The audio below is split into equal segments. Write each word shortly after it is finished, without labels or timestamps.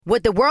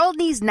What the world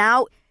needs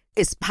now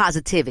is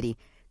positivity.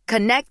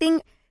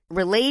 Connecting,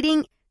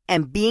 relating,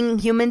 and being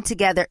human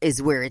together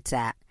is where it's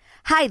at.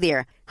 Hi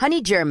there,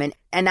 Honey German,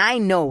 and I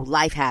know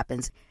life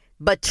happens,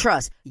 but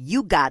trust,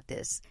 you got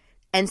this.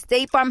 And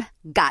State Farm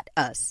got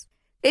us.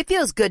 It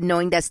feels good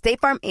knowing that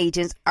State Farm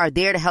agents are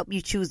there to help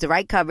you choose the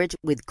right coverage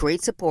with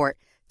great support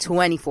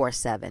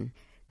 24/7.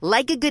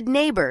 Like a good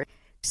neighbor,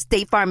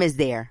 State Farm is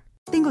there.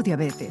 Tengo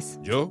diabetes.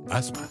 Yo,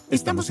 asma.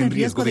 Estamos en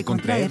riesgo de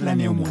contraer la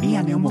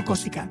neumonía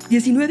neumocócica.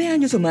 19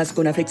 años o más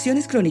con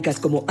afecciones crónicas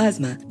como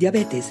asma,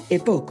 diabetes,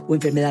 EPOC o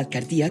enfermedad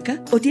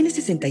cardíaca, o tienes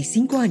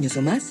 65 años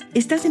o más,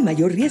 estás en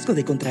mayor riesgo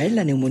de contraer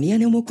la neumonía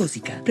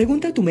neumocócica.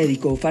 Pregunta a tu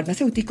médico o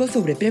farmacéutico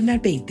sobre Prevnar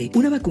 20,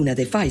 una vacuna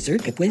de Pfizer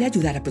que puede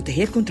ayudar a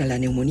proteger contra la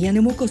neumonía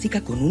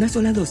neumocócica con una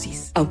sola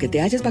dosis. Aunque te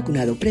hayas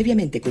vacunado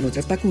previamente con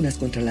otras vacunas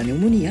contra la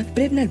neumonía,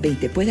 Prevnar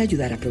 20 puede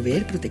ayudar a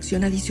proveer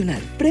protección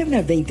adicional.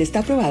 Prevnar 20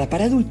 está aprobada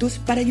para adultos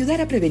para ayudar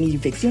a prevenir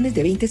infecciones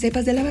de 20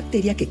 cepas de la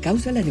bacteria que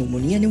causa la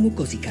neumonía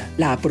neumocócica.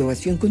 La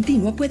aprobación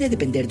continua puede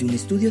depender de un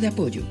estudio de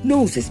apoyo.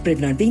 No uses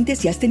Prevnar 20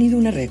 si has tenido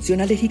una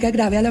reacción alérgica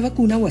grave a la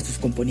vacuna o a sus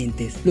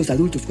componentes. Los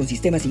adultos con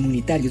sistemas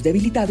inmunitarios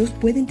debilitados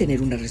pueden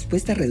tener una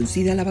respuesta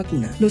reducida a la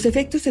vacuna. Los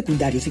efectos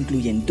secundarios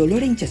incluyen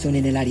dolor e hinchazón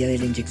en el área de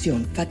la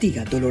inyección,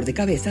 fatiga, dolor de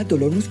cabeza,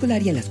 dolor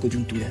muscular y en las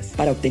coyunturas.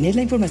 Para obtener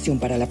la información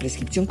para la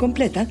prescripción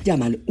completa,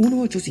 llama al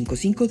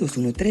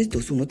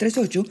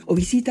 1-855-213-2138 o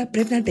visita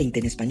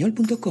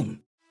Prevnar20enespañol.com.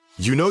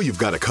 You know you've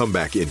got a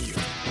comeback in you.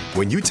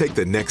 When you take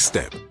the next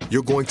step,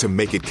 you're going to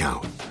make it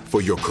count.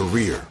 For your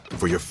career,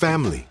 for your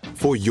family,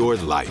 for your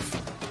life.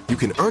 You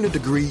can earn a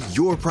degree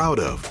you're proud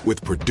of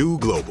with Purdue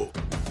Global.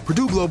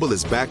 Purdue Global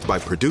is backed by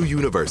Purdue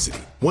University,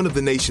 one of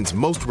the nation's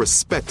most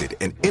respected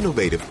and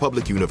innovative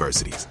public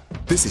universities.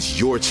 This is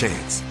your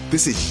chance.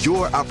 This is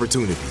your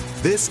opportunity.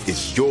 This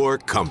is your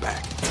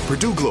comeback.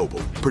 Purdue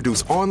Global,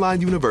 Purdue's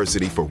online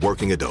university for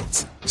working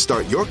adults.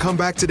 Start your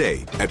comeback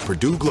today at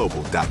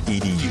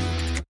purdueglobal.edu.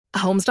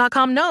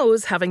 Homes.com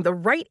knows having the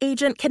right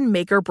agent can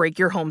make or break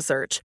your home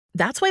search.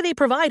 That's why they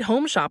provide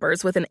home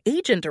shoppers with an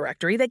agent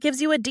directory that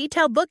gives you a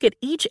detailed look at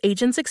each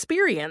agent's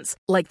experience,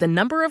 like the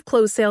number of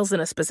closed sales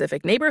in a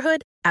specific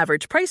neighborhood,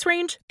 average price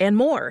range, and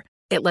more.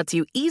 It lets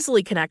you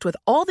easily connect with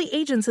all the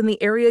agents in the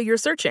area you're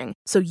searching,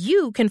 so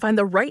you can find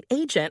the right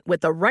agent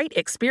with the right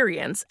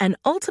experience and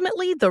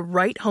ultimately the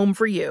right home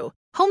for you.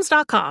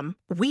 Homes.com.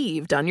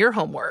 We've done your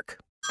homework.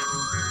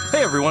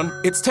 Hey everyone,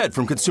 it's Ted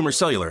from Consumer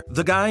Cellular,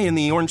 the guy in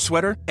the orange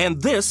sweater,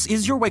 and this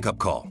is your wake-up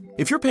call.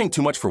 If you're paying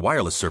too much for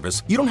wireless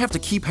service, you don't have to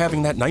keep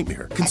having that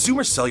nightmare.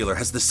 Consumer Cellular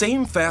has the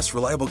same fast,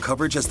 reliable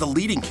coverage as the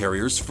leading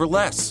carriers for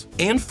less.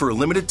 And for a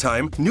limited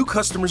time, new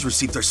customers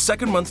receive their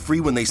second month free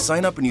when they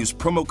sign up and use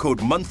promo code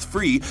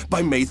MONTHFREE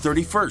by May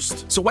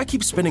 31st. So why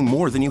keep spending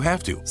more than you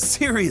have to?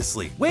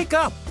 Seriously, wake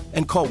up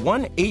and call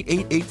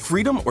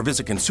 1-888-FREEDOM or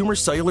visit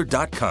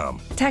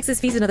consumercellular.com. Taxes,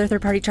 fees, and other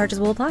third-party charges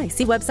will apply.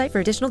 See website for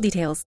additional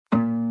details.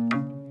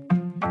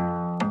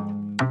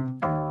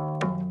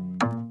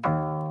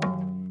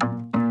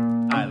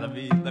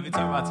 Let me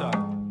talk my talk.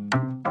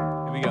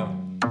 Here we go.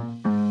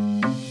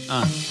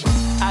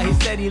 He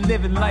said he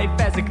living life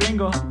as a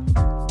gringo,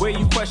 where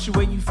you question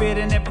where you fit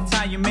in every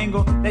time you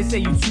mingle. They say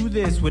you do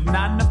this with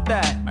not enough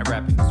that. My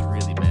rapping is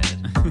really bad.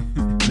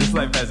 This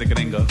life as a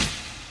gringo.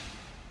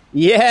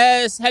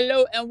 Yes,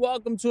 hello and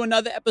welcome to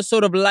another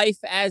episode of Life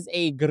as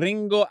a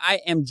Gringo.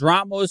 I am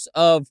Dramos,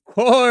 of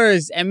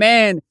course, and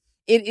man,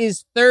 it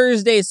is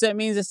Thursday, so it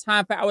means it's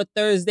time for our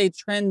Thursday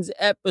Trends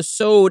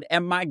episode.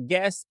 And my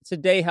guest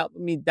today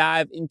helping me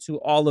dive into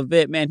all of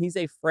it, man, he's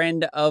a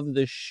friend of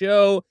the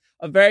show,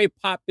 a very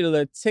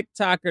popular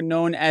TikToker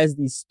known as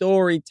the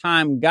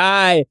Storytime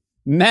Guy.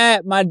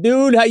 Matt, my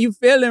dude, how you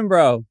feeling,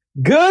 bro?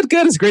 Good.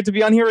 It's great to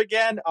be on here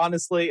again.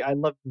 Honestly, I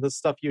love the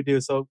stuff you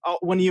do. So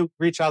when you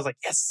reached out, I was like,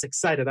 yes,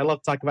 excited. I love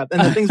talking about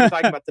and the things we're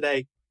talking about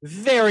today.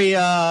 Very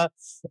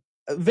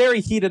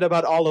heated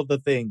about all of the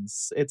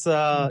things. It's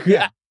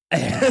yeah.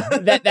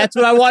 That's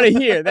what I want to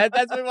hear. That's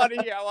what I want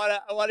to hear.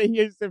 I want to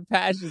hear some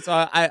passion. So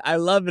I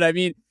love it. I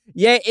mean,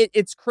 yeah,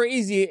 it's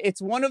crazy.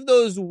 It's one of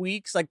those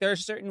weeks. Like there are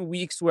certain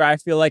weeks where I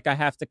feel like I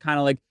have to kind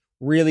of like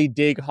really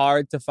dig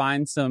hard to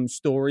find some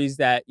stories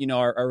that, you know,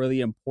 are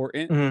really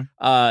important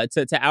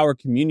to our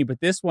community. But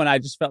this one, I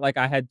just felt like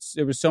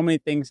there was so many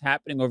things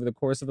happening over the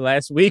course of the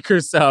last week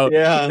or so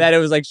that it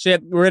was like,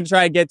 shit, we're going to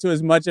try to get to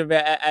as much of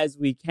it as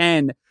we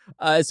can.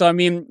 So, I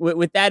mean,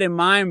 with that in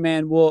mind,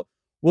 man,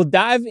 We'll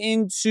dive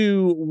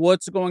into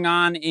what's going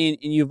on in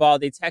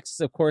Uvalde, Texas.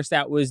 Of course,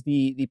 that was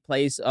the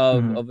place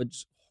of a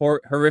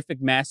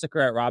horrific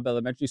massacre at Robb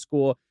Elementary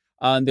School.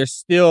 There's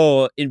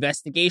still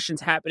investigations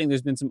happening.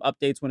 There's been some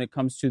updates when it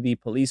comes to the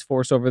police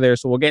force over there.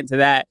 So we'll get into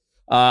that.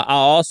 I'll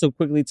also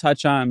quickly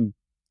touch on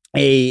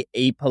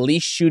a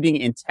police shooting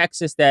in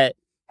Texas that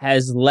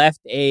has left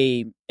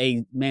a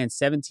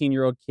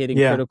 17-year-old kid in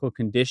critical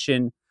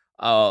condition.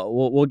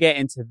 We'll get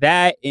into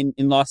that. In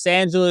Los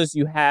Angeles,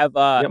 you have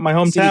my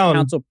hometown city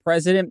council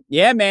president.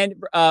 Yeah, man.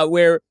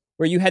 Where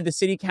you had the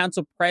city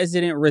council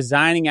president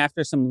resigning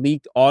after some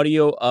leaked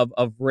audio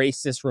of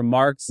racist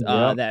remarks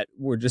that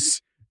were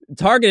just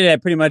targeted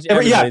at pretty much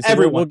everybody. Yeah, so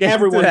everyone.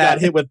 Everyone got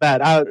hit with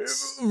that.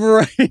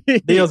 Right.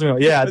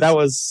 Yeah, that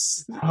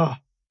was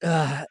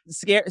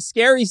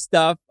scary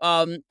stuff.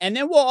 And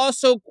then we'll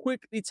also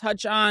quickly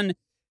touch on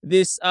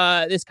this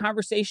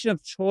conversation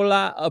of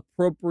Chola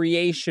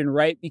appropriation,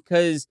 right?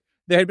 Because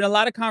there had been a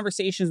lot of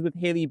conversations with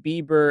Hailey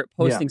Bieber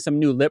posting some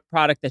new lip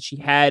product that she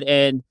had,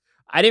 and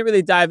I didn't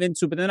really dive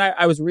into, but then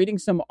I was reading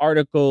some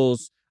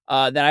articles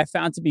that I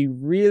found to be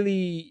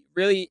really,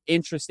 really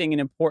interesting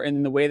and important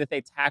in the way that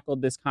they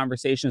tackled this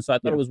conversation. So I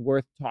thought it was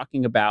worth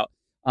talking about.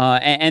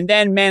 And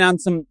then, man, on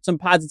some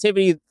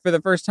positivity, for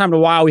the first time in a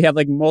while, we have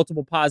like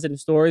multiple positive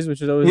stories,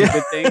 which is always a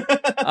good thing.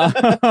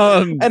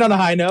 And on a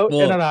high note.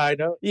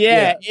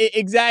 Yeah,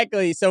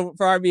 exactly. So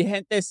for our Mi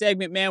Gente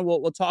segment, man,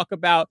 we'll talk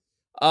about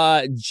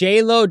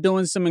J-Lo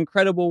doing some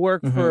incredible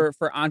work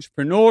for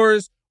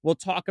entrepreneurs. We'll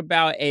talk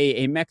about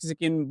a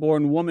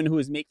Mexican-born woman who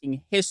is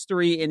making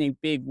history in a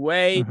big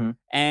way.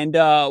 And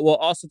we'll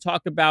also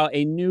talk about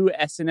a new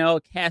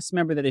SNL cast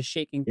member that is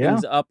shaking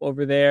things up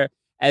over there,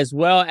 as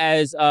well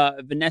as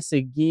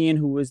Vanessa Guillen,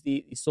 who was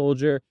the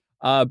soldier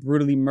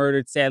brutally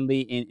murdered,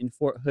 sadly, in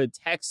Fort Hood,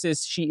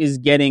 Texas. She is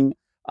getting,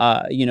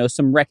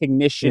 some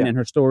recognition, and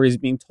her story is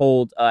being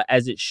told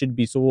as it should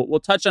be. So we'll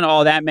touch on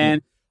all that,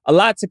 man. A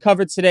lot to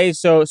cover today.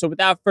 So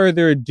without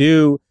further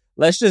ado,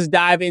 let's just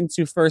dive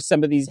into first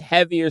some of these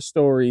heavier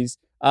stories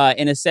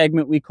in a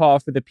segment we call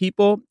For the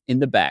People in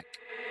the Back.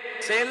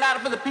 Say it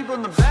louder for the people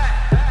in the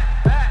back.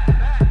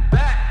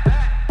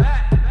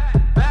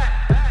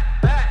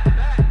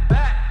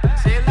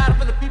 Say it louder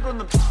for the people in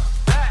the back.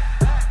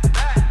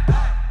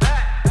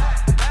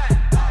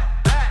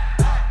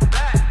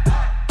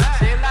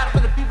 Say it louder for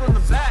the people in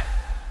the back.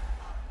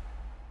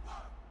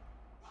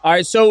 All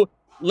right, so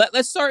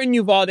let's start in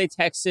Uvalde,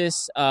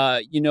 Texas.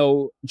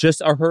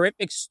 Just a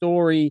horrific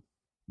story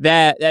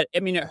that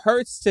it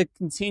hurts to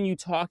continue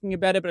talking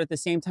about it, but at the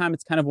same time,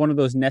 it's kind of one of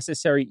those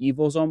necessary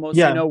evils almost,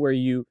 where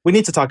we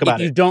need to talk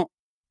about it.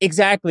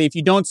 If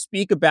you don't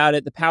speak about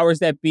it, the powers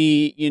that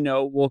be,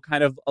 will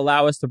kind of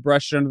allow us to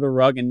brush it under the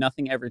rug and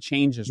nothing ever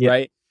changes,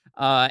 right?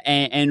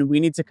 And we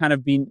need to kind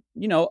of be,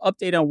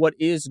 update on what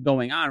is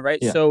going on, right?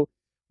 Yeah. So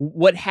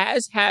what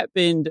has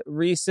happened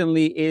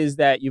recently is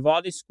that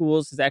Uvalde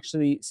Schools has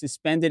actually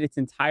suspended its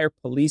entire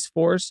police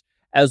force,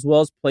 as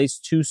well as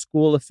placed 2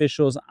 school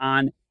officials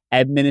on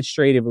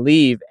administrative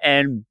leave.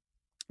 And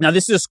now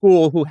this is a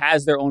school who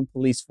has their own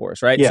police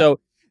force, right? Yeah.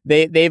 So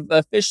they've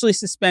officially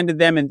suspended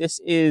them. And this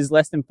is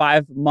less than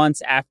 5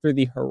 months after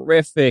the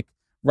horrific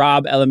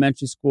Robb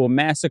Elementary School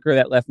massacre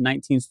that left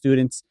 19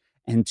 students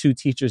and 2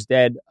 teachers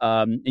dead.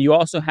 And you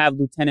also have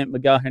Lieutenant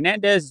Miguel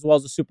Hernandez, as well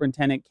as the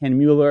superintendent, Ken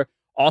Mueller,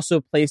 also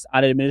placed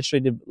on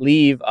administrative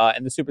leave.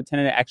 And the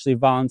superintendent actually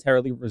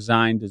voluntarily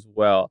resigned as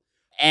well.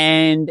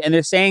 And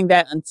they're saying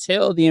that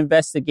until the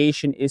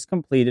investigation is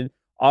completed,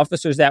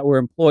 officers that were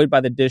employed by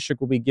the district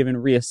will be given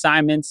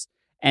reassignments,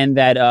 and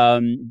that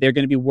they're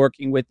going to be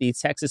working with the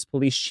Texas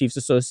Police Chiefs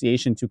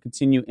Association to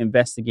continue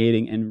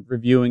investigating and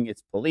reviewing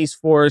its police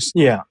force.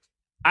 Yeah.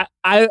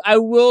 I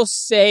will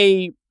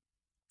say,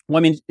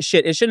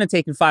 it shouldn't have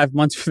taken 5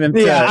 months for them to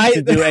do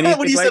anything.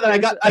 When you said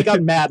that, I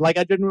got mad. Like,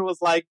 I genuinely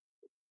was like,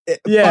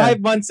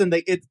 5 months and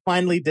it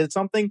finally did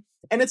something.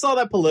 And it's all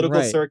that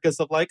political circus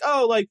of like,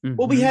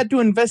 well, we had to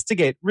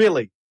investigate.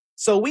 Really?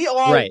 So we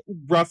all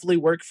roughly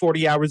work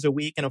 40 hours a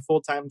week in a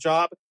full-time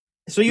job.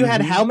 So you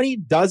had how many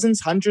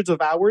dozens, hundreds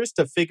of hours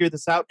to figure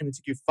this out, and it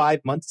took you 5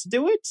 months to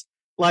do it?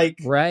 Like,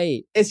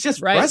 it's just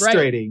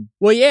frustrating.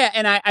 Well, yeah,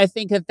 and I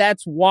think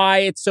that's why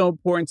it's so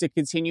important to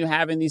continue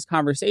having these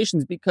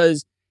conversations,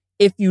 because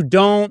if you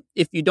don't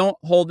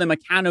hold them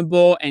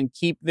accountable and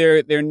keep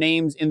their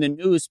names in the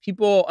news,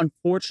 people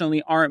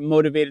unfortunately aren't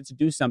motivated to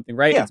do something,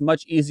 right? Yeah. It's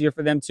much easier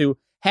for them to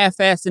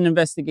half-ass an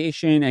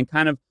investigation and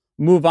kind of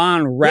move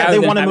on rather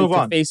than having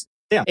to face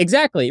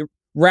exactly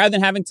rather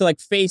than having to like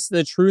face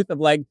the truth of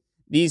like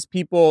these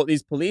people,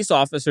 these police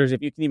officers,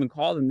 if you can even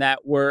call them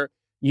that, were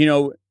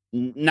they're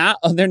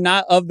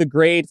not of the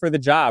grade for the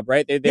job,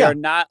 right? They are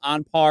not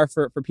on par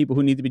for people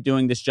who need to be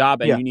doing this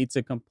job, and you need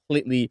to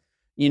completely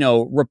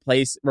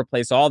replace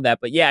all that.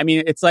 But yeah, I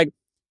mean, it's like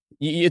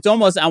it's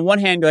almost on one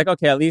hand you're like,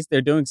 okay, at least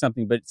they're doing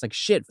something, but it's like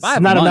shit,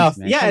 5 months, enough.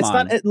 Man. Yeah, it's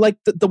not like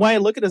the way I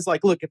look at it is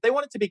like, look, if they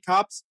wanted to be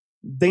cops,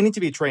 they need to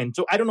be trained.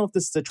 So I don't know if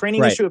this is a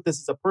training issue, if this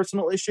is a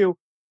personal issue.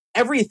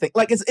 Everything.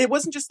 Like, it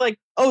wasn't just like,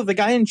 oh, the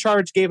guy in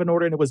charge gave an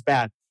order and it was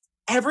bad.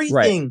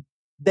 Everything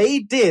they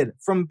did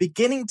from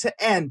beginning to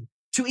end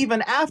to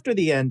even after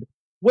the end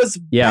was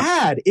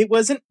bad. It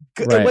wasn't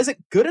it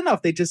wasn't good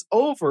enough. They just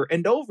over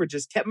and over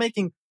just kept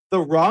making the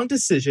wrong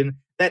decision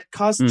that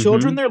cost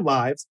children their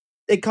lives.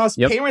 It cost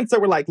parents that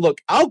were like,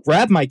 look, I'll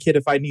grab my kid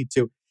if I need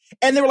to.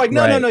 And they were like,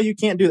 no, you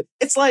can't do that.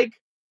 It's like,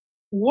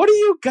 what are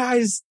you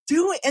guys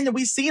doing? And then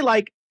we see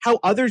like how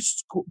other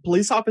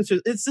police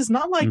officers, it's just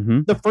not like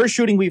the first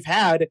shooting we've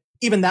had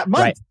even that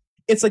month.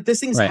 It's like these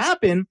things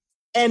happen.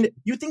 And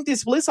you think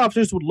these police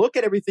officers would look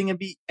at everything and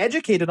be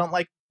educated on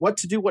like what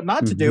to do, what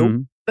not to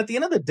do. But at the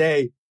end of the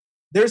day,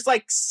 there's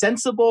like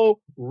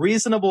sensible,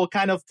 reasonable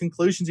kind of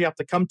conclusions you have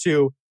to come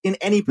to in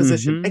any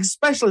position,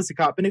 especially as a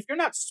cop. And if you're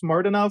not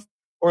smart enough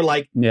or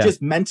like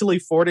just mentally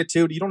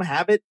fortitude, you don't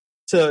have it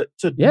to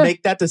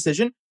make that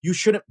decision, you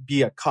shouldn't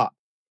be a cop.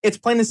 It's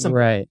plain and simple.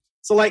 Right.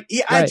 So like,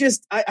 I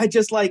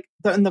just like,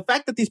 and the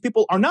fact that these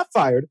people are not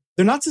fired,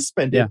 they're not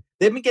suspended,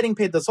 they've been getting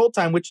paid this whole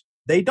time, which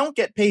they don't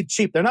get paid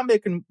cheap. They're not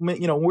making,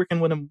 working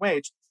minimum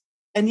wage.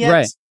 And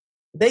yet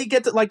they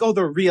get to like, oh,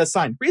 they're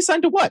reassigned.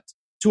 Reassigned to what?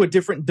 To a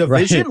different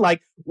division?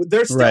 Like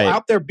they're still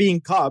out there being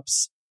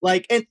cops.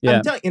 Like, and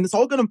I'm telling you, and it's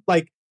all going to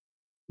like,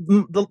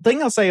 the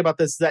thing I'll say about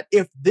this is that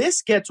if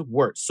this gets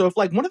worse, so if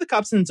like one of the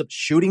cops ends up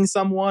shooting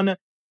someone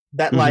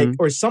that like,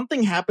 or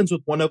something happens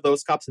with one of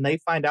those cops and they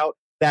find out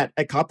that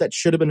a cop that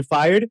should have been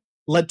fired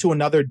led to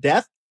another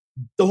death,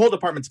 the whole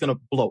department's going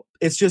to blow up.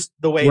 It's just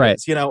the way it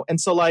is,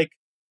 And so like,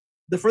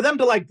 for them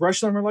to like brush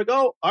them, we're like,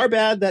 oh, our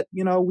bad that,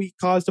 we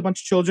caused a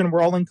bunch of children.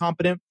 We're all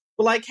incompetent.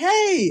 But like,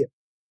 hey,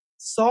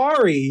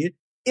 sorry,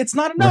 it's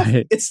not enough.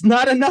 It's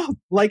not enough.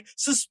 Like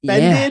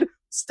suspended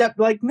step,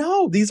 like,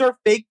 no, these are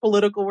fake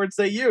political words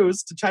they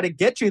use to try to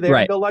get you there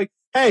and go like,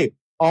 hey,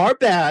 our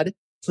bad.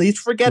 Please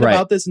forget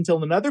about this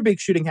until another big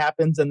shooting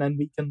happens. And then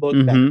we can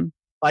look back.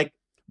 Like,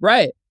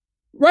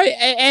 Right.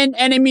 And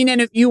I mean,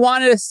 and if you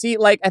wanted to see,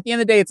 like, at the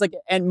end of the day, it's like,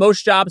 and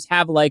most jobs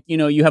have like,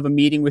 you have a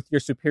meeting with your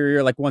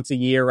superior like once a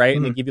year, right?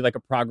 And they give you like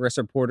a progress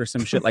report or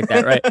some shit like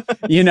that, right?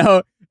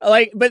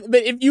 Like, but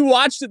if you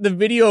watched the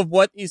video of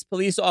what these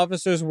police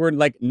officers were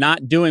like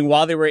not doing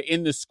while they were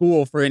in the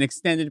school for an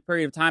extended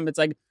period of time, it's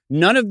like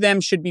none of them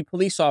should be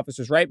police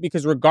officers, right?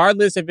 Because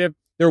regardless if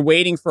they're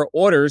waiting for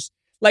orders,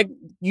 like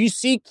you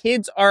see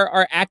kids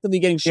are actively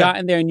getting shot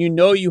in there and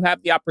you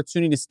have the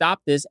opportunity to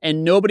stop this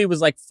and nobody was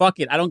like, fuck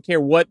it. I don't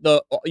care what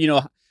the,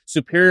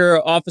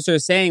 superior officer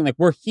is saying. Like,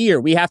 we're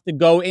here. We have to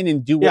go in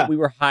and do what we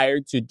were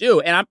hired to do.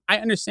 And I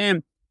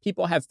understand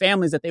people have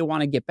families that they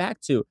want to get back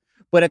to.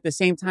 But at the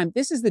same time,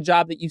 this is the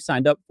job that you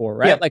signed up for,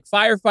 right? Like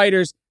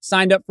firefighters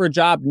signed up for a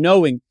job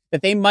knowing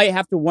that they might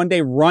have to one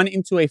day run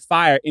into a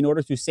fire in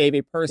order to save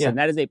a person.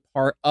 That is a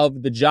part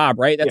of the job,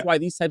 right? That's why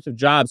these types of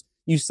jobs,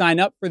 you sign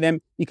up for them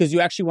because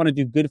you actually want to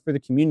do good for the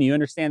community. You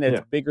understand that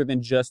it's bigger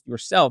than just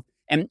yourself.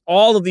 And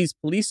all of these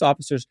police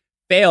officers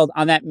failed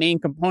on that main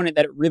component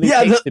that it really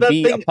takes to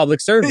be a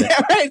public servant.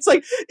 Yeah, right. It's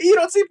like, you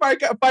don't see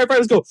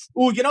firefighters go,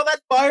 ooh,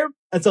 that fire?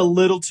 It's a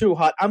little too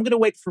hot. I'm going to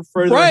wait for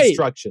further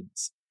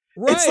instructions.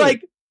 Right. It's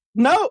like,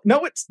 no,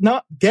 it's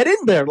not. Get in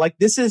there. Like,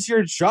 this is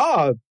your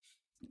job.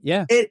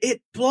 Yeah.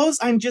 It blows.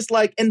 I'm just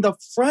like, and the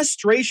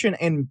frustration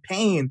and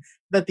pain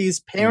that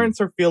these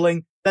parents are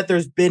feeling that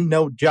there's been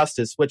no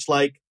justice, which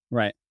like,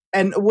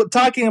 and we're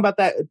talking about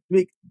that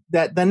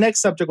the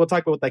next subject, we'll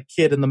talk about that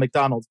kid in the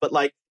McDonald's, but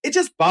like, it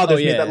just bothers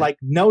me that like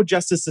no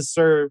justice is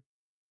served.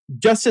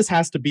 Justice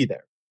has to be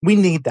there. We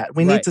need that.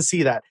 We need to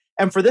see that.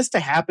 And for this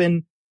to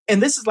happen,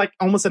 and this is like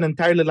almost an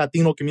entirely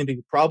Latino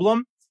community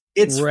problem.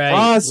 It's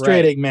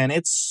frustrating, man.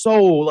 It's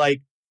so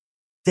like,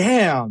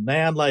 damn,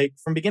 man, like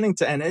from beginning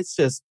to end, it's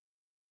just,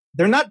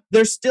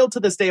 they're still to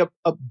this day of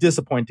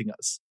disappointing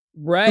us.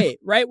 Right.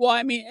 Well,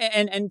 I mean,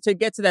 and to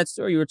get to that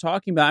story you were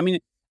talking about, I mean,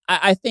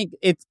 I think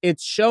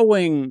it's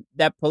showing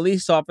that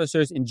police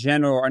officers in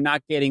general are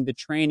not getting the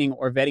training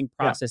or vetting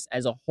process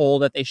as a whole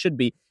that they should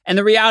be. And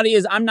the reality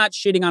is I'm not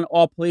shitting on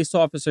all police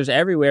officers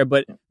everywhere,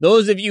 but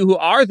those of you who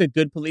are the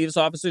good police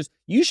officers,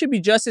 you should be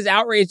just as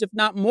outraged, if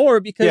not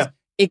more, because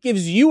it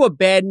gives you a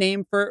bad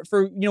name for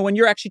when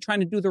you're actually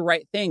trying to do the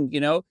right thing,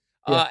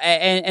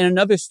 And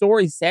another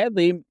story,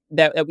 sadly,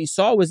 that we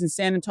saw was in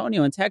San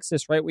Antonio in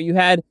Texas, right, where you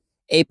had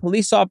a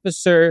police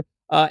officer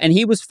and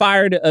he was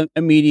fired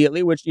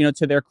immediately, which,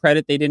 to their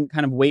credit, they didn't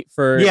kind of wait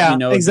for,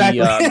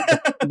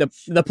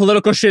 the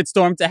political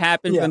shitstorm to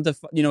happen for them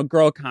to,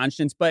 grow a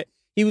conscience. But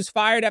he was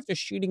fired after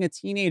shooting a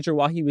teenager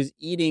while he was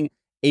eating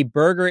a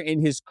burger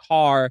in his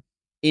car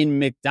in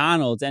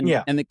McDonald's. And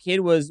the kid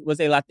was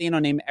a Latino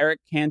named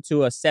Eric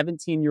Cantu, a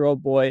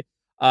 17-year-old boy.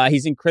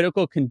 He's in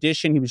critical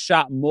condition. He was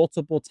shot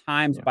multiple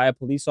times by a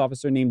police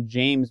officer named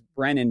James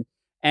Brennan.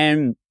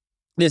 And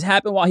this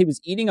happened while he was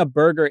eating a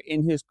burger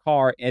in his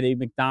car at a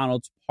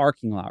McDonald's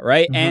parking lot,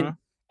 right?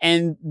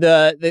 And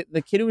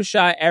the kid who was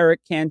shot,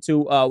 Eric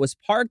Cantu, was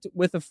parked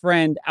with a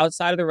friend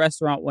outside of the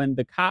restaurant when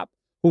the cop,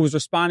 who was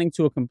responding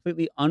to a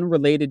completely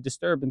unrelated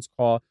disturbance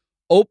call,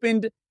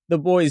 opened the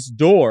boy's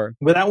door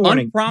without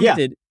warning,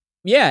 unprompted.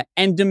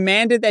 And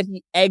demanded that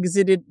he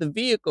exited the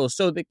vehicle.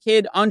 So the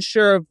kid,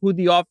 unsure of who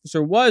the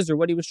officer was or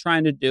what he was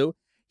trying to do,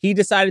 he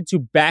decided to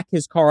back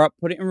his car up,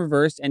 put it in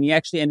reverse, and he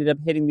actually ended up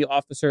hitting the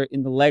officer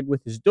in the leg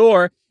with his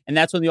door. And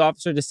that's when the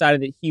officer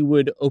decided that he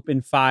would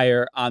open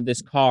fire on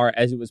this car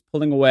as it was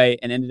pulling away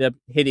and ended up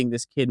hitting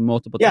this kid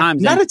multiple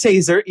times. Not a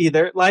taser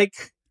either.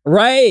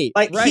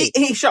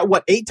 He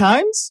shot, 8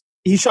 times?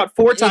 He shot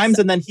 4 times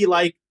and then he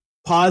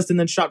paused and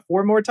then shot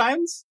 4 more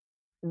times?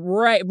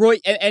 Right, Roy.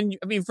 And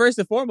I mean, first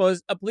and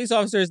foremost, a police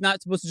officer is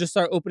not supposed to just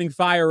start opening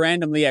fire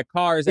randomly at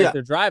cars as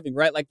they're driving,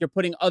 right? Like, you're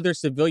putting other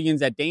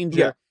civilians at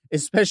danger,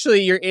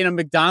 especially you're in a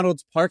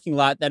McDonald's parking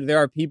lot that there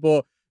are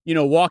people,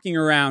 walking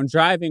around,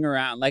 driving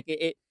around. Like,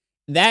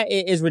 that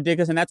is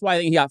ridiculous. And that's why I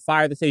think he got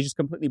fired. They say he just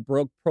completely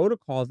broke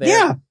protocol there.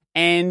 Yeah.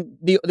 And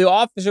the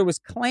officer was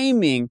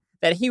claiming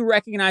that he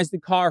recognized the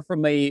car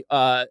from a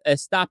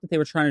stop that they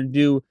were trying to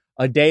do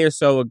a day or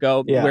so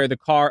ago, where the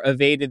car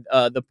evaded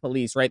the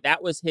police, right?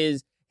 That was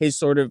his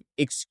sort of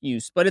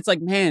excuse. But it's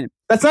like, man,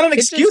 that's not an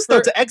excuse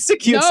though to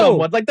execute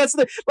someone. Like that's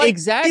the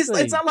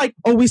exactly. It's not like,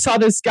 oh, we saw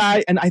this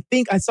guy and I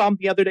think I saw him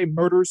the other day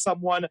murder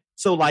someone,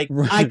 so like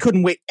I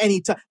couldn't wait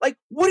any time. Like,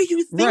 what are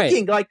you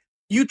thinking? Like,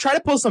 you try to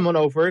pull someone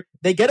over,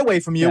 they get away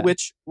from you,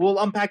 which we'll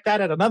unpack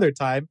that at another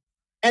time,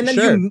 and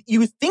then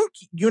you think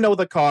you know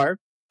the car,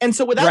 and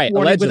so without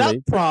warning, without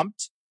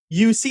prompt,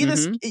 you see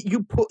this,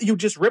 you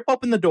just rip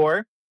open the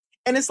door.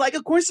 And it's like,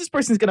 of course, this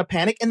person's going to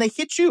panic and they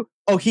hit you.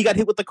 Oh, he got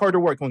hit with the car to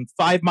work going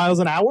 5 miles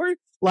an hour.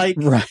 Like,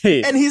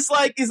 and he's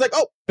like,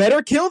 oh,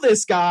 better kill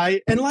this guy.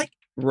 And like,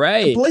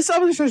 police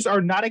officers are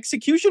not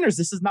executioners.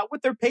 This is not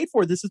what they're paid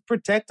for. This is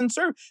protect and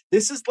serve.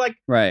 This is like,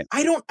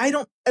 I don't,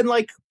 and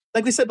like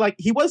we said, like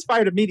he was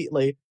fired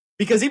immediately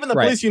because even the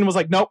police union was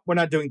like, nope, we're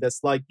not doing this.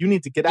 Like, you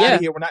need to get out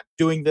of here. We're not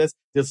doing this.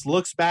 This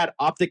looks bad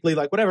optically,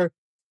 like whatever.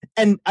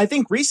 And I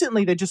think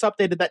recently they just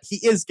updated that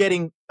he is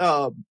getting,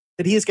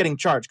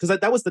 charged, because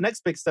that was the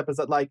next big step, is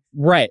that like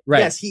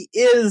yes, he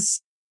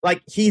is,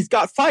 like, he's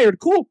got fired,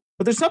 cool,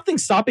 but there's nothing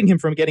stopping him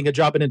from getting a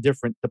job in a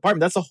different department.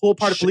 That's the whole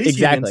part of police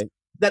unions,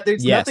 that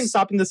there's nothing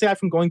stopping this guy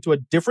from going to a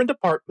different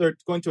department or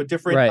going to a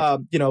different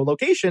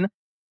location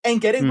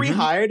and getting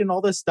rehired and all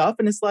this stuff.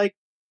 And it's like,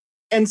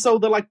 and so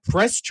they're like,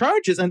 press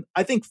charges, and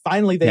I think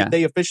finally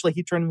they officially,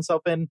 he turned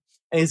himself in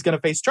and he's going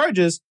to face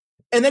charges.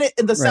 And then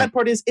the sad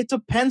part is, it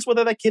depends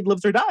whether that kid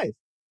lives or dies.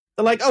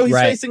 They're like, oh, he's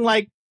facing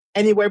like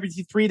anywhere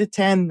between 3 to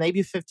 10,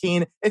 maybe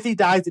 15. If he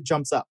dies, it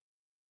jumps up.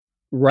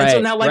 And so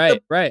now,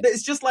 like,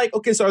 it's just like,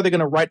 okay, so are they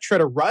going to try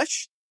to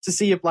rush to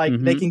see if like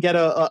they can get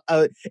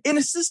and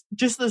it's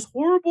just this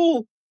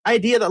horrible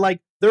idea that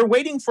like they're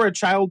waiting for a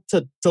child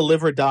to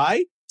live or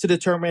die to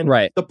determine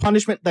the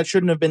punishment that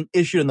shouldn't have been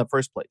issued in the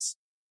first place.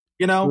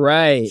 You know,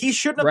 he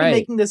shouldn't have been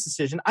making this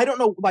decision. I don't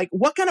know, like,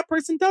 what kind of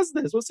person does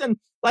this? Listen,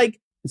 like,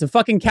 it's a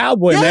fucking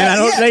cowboy, man. I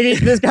don't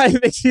think this guy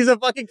thinks he's a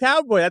fucking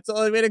cowboy. That's the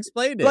only way to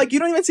explain it. Like, you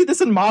don't even see this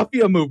in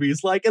mafia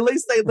movies. Like, at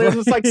least there's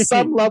just like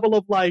some level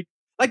of like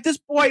this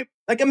boy.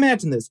 Like,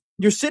 imagine this: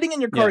 you're sitting in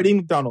your car eating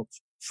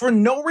McDonald's for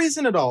no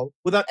reason at all,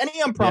 without any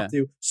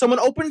impromptu. Someone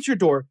opens your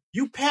door,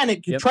 you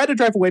panic, you try to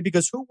drive away,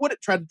 because who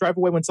wouldn't try to drive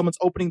away when someone's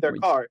opening their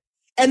car?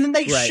 And then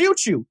they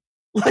shoot you.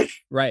 Like,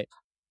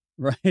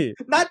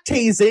 not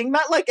tasing,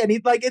 not like any,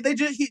 like,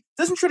 he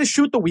doesn't try to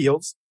shoot the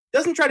wheels.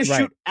 Doesn't try to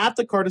shoot at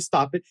the car to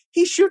stop it.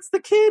 He shoots the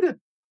kid.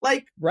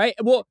 Like,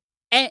 Well,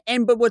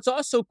 but what's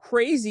also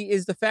crazy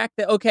is the fact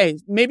that, okay,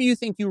 maybe you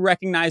think you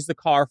recognize the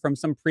car from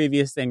some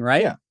previous thing,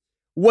 right? Yeah.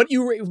 What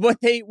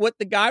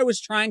the guy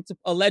was trying to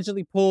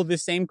allegedly pull the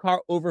same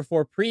car over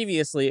for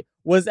previously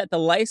was that the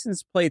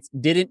license plates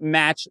didn't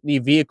match the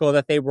vehicle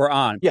that they were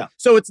on. Yeah.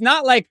 So it's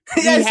not like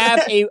we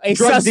have a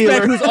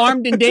suspect who's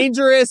armed and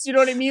dangerous. You know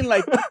what I mean?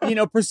 Like,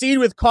 proceed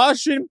with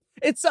caution.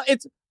 It's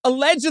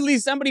allegedly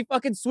somebody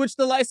fucking switched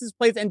the license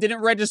plates and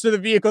didn't register the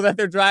vehicle that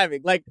they're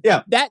driving. Like,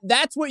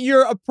 that's what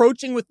you're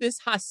approaching with this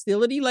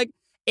hostility. Like,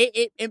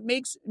 it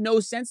makes no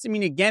sense to me.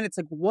 And again, it's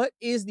like, what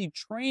is the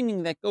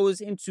training that goes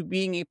into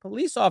being a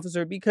police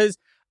officer? Because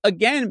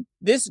again,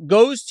 this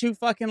goes to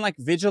fucking like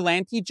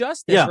vigilante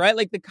justice, right?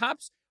 Like, the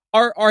cops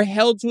are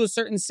held to a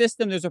certain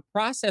system. There's a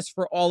process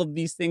for all of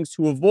these things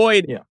to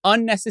avoid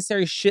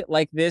unnecessary shit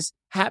like this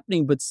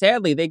happening. But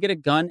sadly, they get a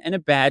gun and a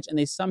badge and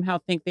they somehow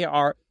think they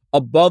are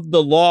above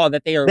the law,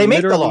 that they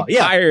make the law,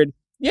 hired.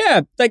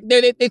 Yeah, like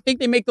they think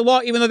they make the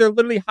law, even though they're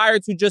literally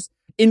hired to just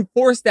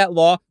enforce that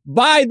law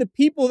by the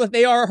people that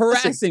they are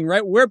harassing,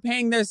 right? We're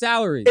paying their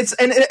salaries.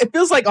 It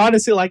feels like,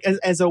 honestly, like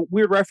as a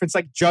weird reference,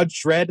 like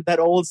Judge Dredd, that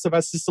old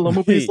Sylvester Stallone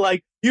movie. He's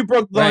like, you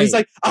broke the law. He's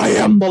like, I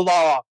am the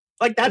law.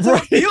 Like, that's how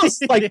it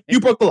feels. Like, you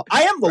broke the law.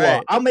 I am the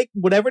law. I'll make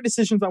whatever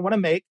decisions I want to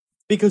make,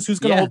 because who's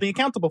going to hold me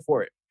accountable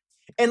for it?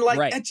 And like,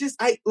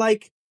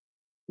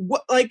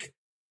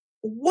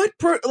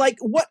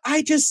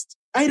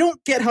 I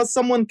don't get how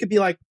someone could be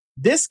like,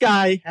 this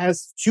guy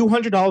has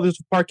 $200 of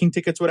parking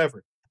tickets,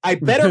 whatever. I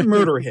better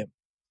murder him.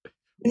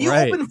 When you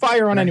open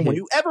fire on anyone,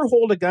 you ever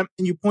hold a gun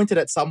and you point it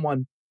at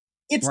someone,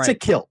 it's to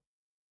kill.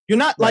 You're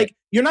not like,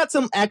 you're not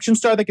some action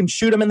star that can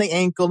shoot him in the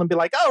ankle and be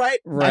like, all right,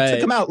 I took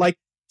him out. Like,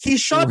 he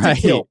shot to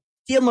kill.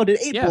 He unloaded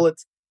 8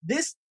 bullets.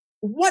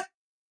 What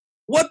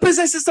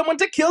possesses someone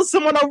to kill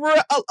someone over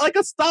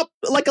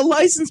a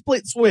license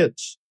plate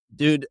switch?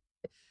 Dude,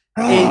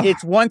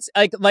 it's once,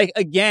 like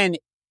again,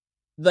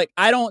 like,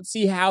 I don't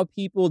see how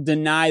people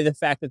deny the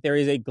fact that there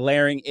is a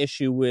glaring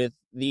issue with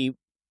the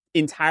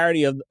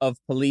entirety of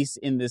police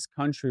in this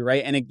country,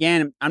 right? And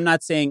again, I'm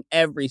not saying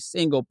every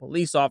single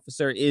police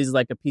officer is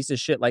like a piece of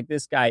shit like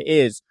this guy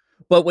is,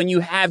 but when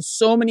you have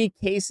so many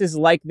cases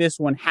like this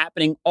one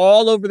happening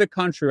all over the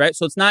country, right?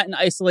 So it's not an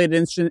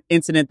isolated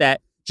incident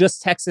that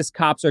just Texas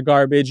cops are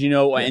garbage,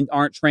 and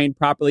aren't trained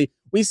properly.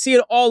 We see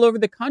it all over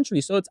the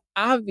country. So it's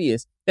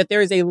obvious that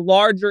there is a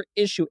larger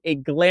issue, a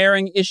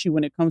glaring issue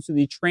when it comes to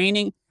the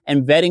training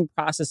and vetting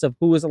process of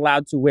who is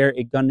allowed to wear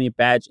a gun and a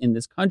badge in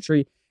this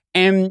country.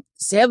 And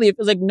sadly, it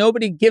feels like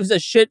nobody gives a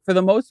shit for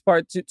the most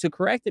part to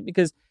correct it,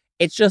 because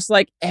it's just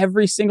like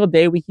every single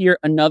day we hear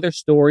another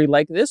story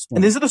like this one.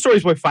 And these are the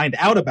stories we find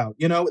out about.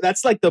 You know,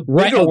 that's like the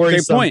bigger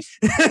worrisome. Great point.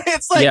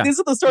 It's like, these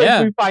are the stories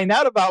we find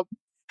out about.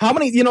 How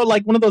many, you know,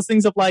 like one of those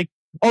things of like,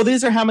 oh,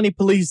 these are how many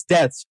police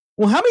deaths.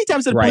 Well, how many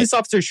times did a police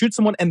officer shoot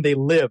someone and they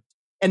lived?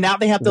 And now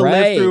they have to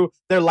live through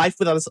their life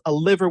without a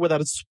liver,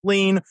 without a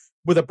spleen,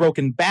 with a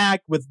broken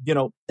back, with, you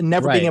know,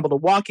 never being able to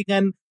walk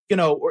again. You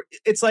know, or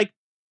it's like,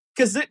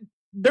 because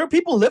there are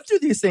people who live through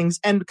these things,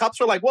 and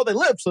cops are like, well, they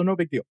live, so no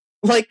big deal.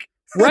 Like,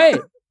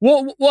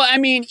 Well, I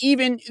mean,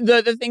 even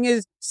the thing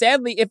is,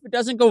 sadly, if it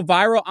doesn't go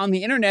viral on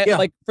the internet,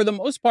 like for the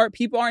most part,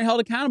 people aren't held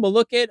accountable.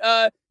 Look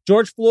at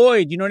George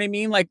Floyd. You know what I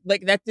mean? Like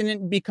that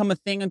didn't become a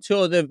thing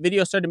until the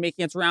video started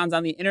making its rounds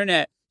on the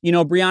internet. You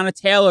know, Breonna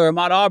Taylor,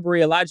 Ahmaud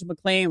Arbery, Elijah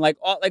McClain, like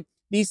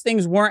these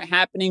things weren't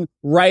happening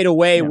right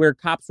away where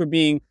cops were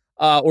being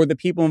or the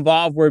people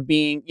involved were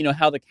being, you know,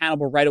 held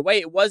accountable right away.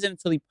 It wasn't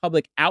until the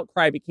public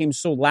outcry became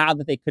so loud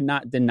that they could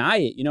not deny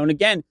it. You know, and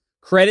again,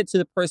 credit to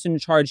the person in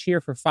charge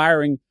here for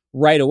firing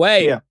right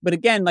away. Yeah. But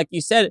again, like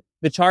you said,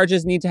 the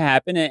charges need to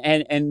happen,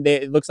 and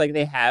it looks like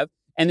they have.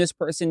 And this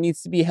person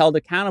needs to be held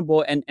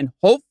accountable. And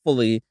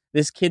hopefully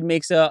this kid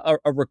makes a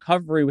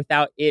recovery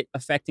without it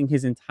affecting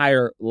his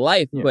entire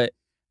life. Yeah. But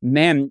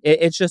man,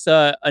 it's just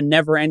a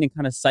never ending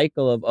kind of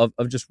cycle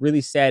of just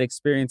really sad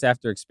experience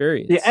after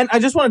experience. Yeah. And I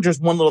just want to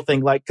just one little thing,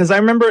 like, because I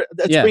remember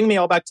it's bringing me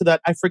all back to that.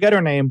 I forget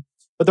her name.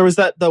 But there was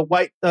the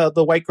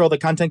white girl, the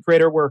content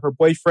creator, where her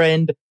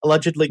boyfriend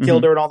allegedly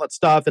killed her and all that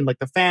stuff, and like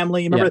the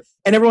family. Remember? Yeah.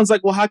 And everyone's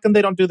like, "Well, how come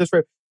they don't do this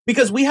for her?"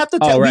 Because we have to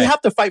we have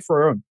to fight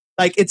for our own.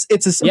 Like it's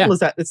as simple as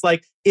that. It's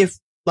like, if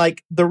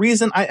like the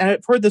reason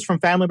I've heard this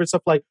from family members,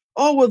 stuff like,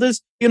 "Oh, well,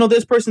 this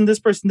person.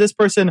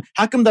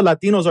 How come the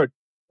Latinos are?"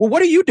 Well,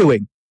 what are you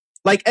doing?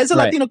 Like, as a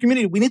Latino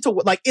community, we need to,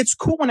 like, it's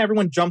cool when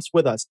everyone jumps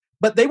with us,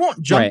 but they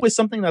won't jump with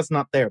something that's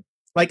not there.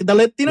 Like, the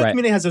Latino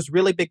community has this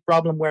really big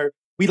problem where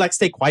we like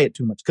stay quiet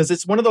too much, because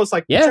it's one of those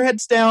like, put your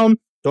heads down,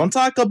 don't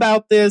talk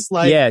about this.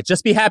 Like,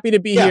 just be happy to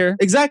be here.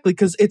 Exactly,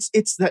 because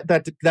it's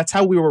that's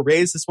how we were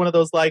raised. It's one of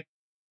those, like,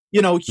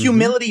 you know,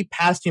 humility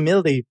past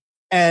humility,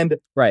 and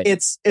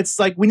it's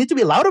like we need to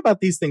be loud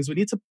about these things. We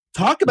need to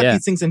talk about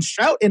these things and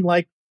shout. And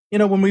like, you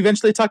know, when we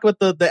eventually talk about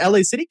the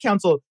LA City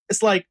Council,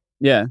 it's like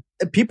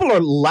people are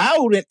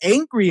loud and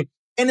angry,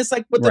 and it's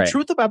like, but the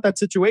truth about that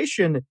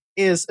situation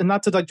is, and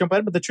not to like jump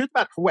ahead, but the truth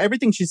about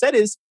everything she said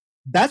is,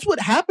 that's what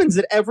happens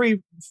at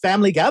every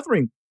family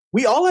gathering.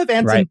 We all have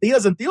aunts and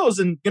tias and tios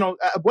and, you know,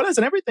 abuelas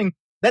and everything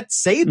that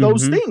say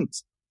those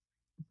things.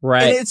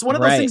 Right. And it's one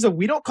of those things that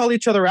we don't call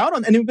each other out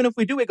on. And even if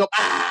we do, we go,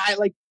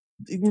 like,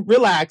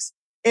 relax.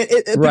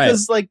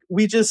 Because like,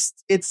 we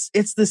just, it's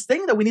this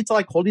thing that we need to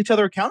like hold each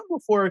other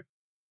accountable for,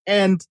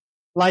 and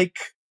like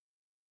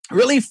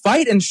really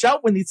fight and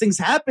shout when these things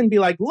happen. Be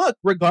like, look,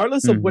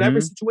 regardless of whatever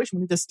situation,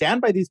 we need to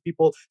stand by these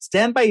people,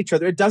 stand by each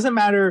other. It doesn't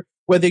matter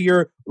whether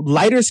you're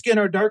lighter skin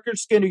or darker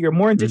skin, or you're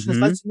more indigenous,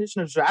 less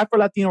indigenous, or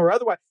Afro-Latino or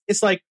otherwise.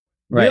 It's like,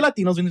 we're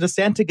Latinos. We need to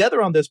stand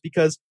together on this,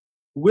 because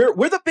we're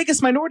the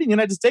biggest minority in the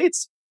United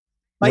States.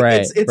 Like,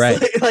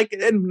 it's like,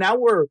 and now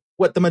we're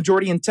the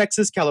majority in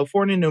Texas,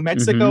 California, New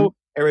Mexico,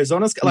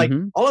 Arizona, like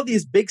all of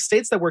these big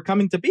states that we're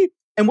coming to be.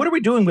 And what are we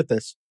doing with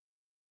this?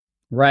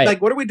 Right.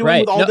 Like, what are we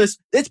doing with all this?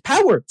 It's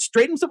power.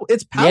 Straight and simple.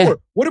 It's power. Yeah.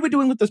 What are we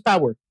doing with this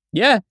power?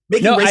 Yeah.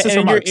 Making racist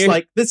remarks. You're,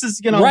 like, this is,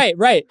 you know.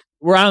 Right.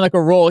 We're on like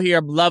a roll here.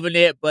 I'm loving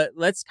it. But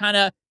let's kind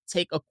of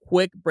take a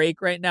quick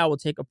break right now. We'll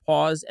take a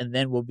pause, and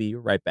then we'll be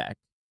right back.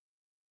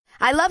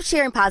 I love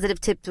sharing positive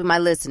tips with my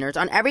listeners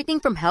on everything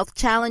from health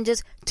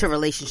challenges to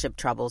relationship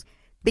troubles,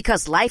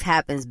 because life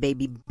happens,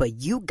 baby, but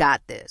you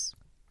got this.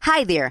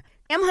 Hi there.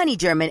 I'm Honey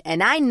German,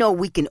 and I know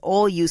we can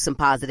all use some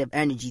positive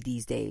energy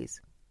these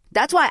days.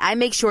 That's why I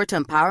make sure to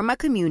empower my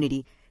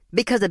community,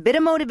 because a bit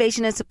of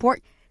motivation and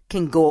support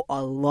can go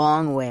a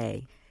long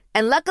way.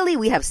 And luckily,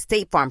 we have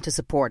State Farm to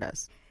support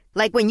us.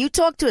 Like when you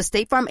talk to a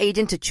State Farm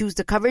agent to choose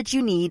the coverage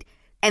you need,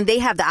 and they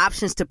have the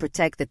options to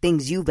protect the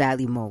things you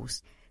value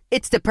most.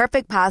 It's the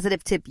perfect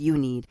positive tip you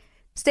need.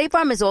 State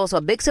Farm is also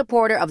a big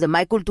supporter of the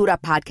My Cultura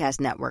podcast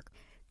network,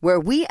 where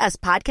we as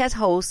podcast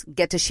hosts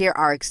get to share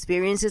our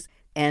experiences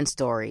and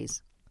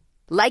stories.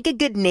 Like a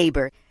good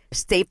neighbor,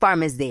 State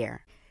Farm is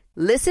there.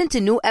 Listen to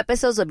new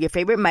episodes of your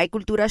favorite My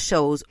Cultura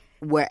shows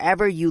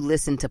wherever you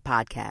listen to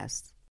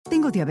podcasts.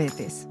 Tengo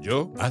diabetes.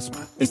 Yo,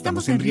 asma.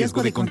 Estamos en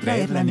riesgo de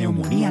contraer la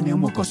neumonía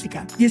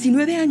neumocócica.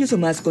 19 años o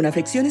más con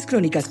afecciones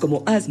crónicas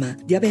como asma,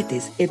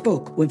 diabetes,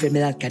 EPOC o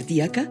enfermedad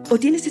cardíaca, o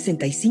tienes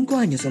 65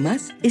 años o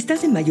más,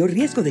 estás en mayor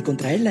riesgo de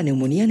contraer la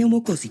neumonía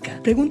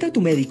neumocócica. Pregunta a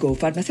tu médico o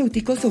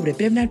farmacéutico sobre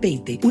Prevnar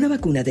 20, una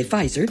vacuna de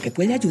Pfizer que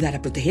puede ayudar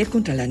a proteger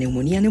contra la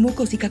neumonía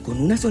neumocócica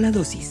con una sola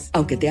dosis.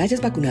 Aunque te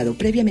hayas vacunado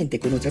previamente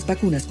con otras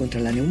vacunas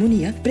contra la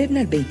neumonía,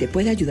 Prevnar 20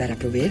 puede ayudar a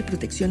proveer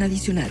protección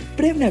adicional.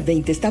 Prevnar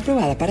 20 está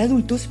aprobada para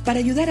adultos antibióticos para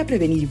ayudar a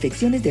prevenir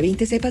infecciones de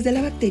 20 cepas de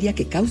la bacteria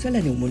que causa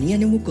la neumonía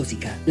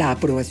neumocócica. La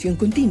aprobación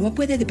continua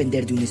puede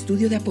depender de un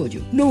estudio de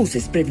apoyo. No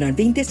uses Prevnar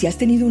 20 si has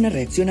tenido una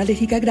reacción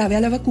alérgica grave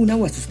a la vacuna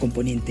o a sus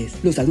componentes.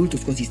 Los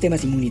adultos con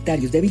sistemas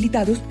inmunitarios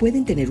debilitados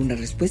pueden tener una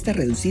respuesta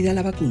reducida a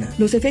la vacuna.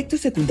 Los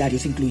efectos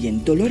secundarios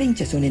incluyen dolor e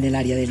hinchazón en el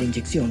área de la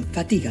inyección,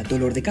 fatiga,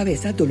 dolor de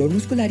cabeza, dolor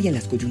muscular y en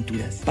las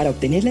coyunturas. Para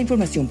obtener la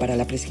información para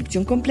la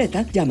prescripción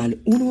completa, llama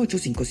al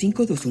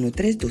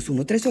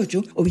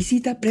 1-855-213-2138 o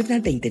visita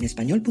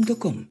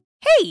PrevNar20enespañol.com.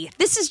 Hey,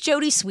 this is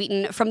Jodie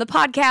Sweetin from the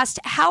podcast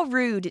How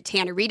Rude,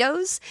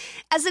 Tanneritos.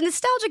 As a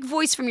nostalgic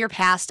voice from your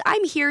past,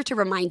 I'm here to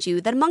remind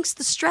you that amongst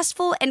the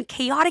stressful and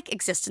chaotic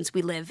existence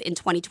we live in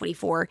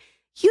 2024,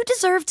 you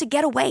deserve to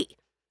get away.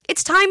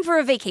 It's time for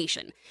a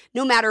vacation,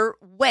 no matter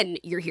when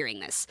you're hearing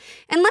this.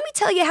 And let me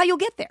tell you how you'll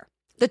get there.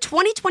 The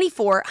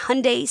 2024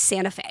 Hyundai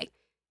Santa Fe.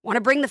 Want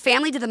to bring the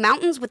family to the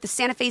mountains with the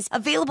Santa Fe's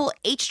available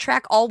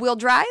H-Track all-wheel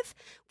drive?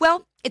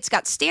 Well, it's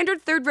got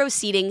standard third-row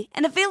seating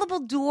and available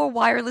dual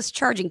wireless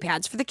charging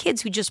pads for the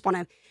kids who just want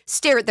to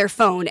stare at their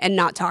phone and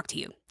not talk to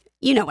you.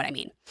 You know what I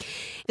mean.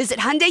 Visit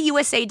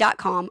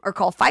HyundaiUSA.com or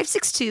call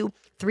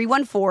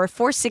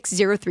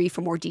 562-314-4603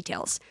 for more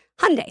details.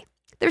 Hyundai,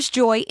 there's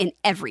joy in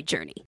every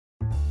journey.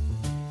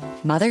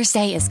 Mother's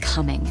Day is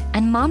coming,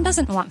 and Mom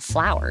doesn't want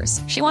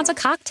flowers. She wants a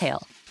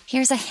cocktail.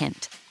 Here's a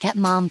hint. Get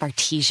Mom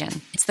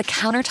Bartesian. It's the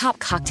countertop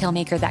cocktail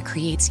maker that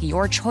creates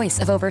your choice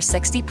of over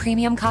 60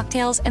 premium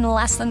cocktails in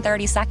less than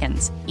 30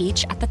 seconds,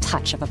 each at the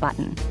touch of a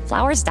button.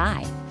 Flowers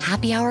die.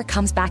 Happy Hour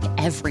comes back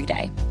every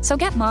day. So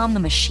get Mom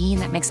the machine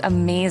that makes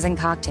amazing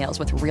cocktails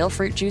with real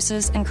fruit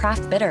juices and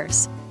craft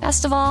bitters.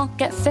 Best of all,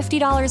 get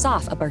 $50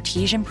 off a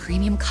Bartesian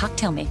premium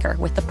cocktail maker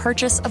with the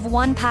purchase of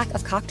 1 pack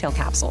of cocktail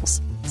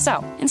capsules.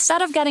 So,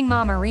 instead of getting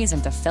Mom a reason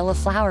to fill a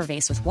flower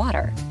vase with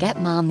water, get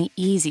Mom the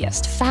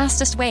easiest,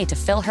 fastest way to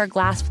fill her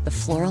glass with the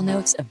floral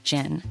notes of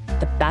gin.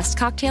 The best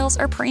cocktails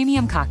are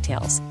premium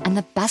cocktails, and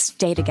the best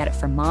day to get it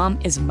for Mom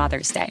is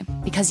Mother's Day,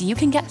 because you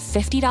can get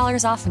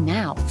 $50 off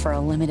now for a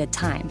limited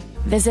time.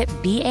 Visit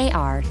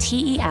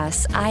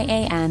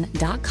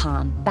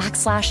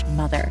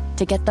BARTESIAN.com/mother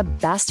to get the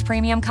best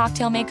premium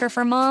cocktail maker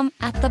for Mom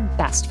at the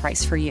best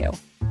price for you.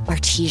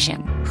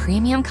 Bartesian,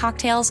 premium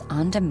cocktails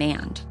on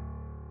demand.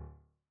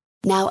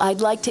 Now I'd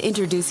like to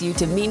introduce you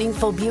to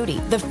Meaningful Beauty,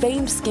 the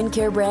famed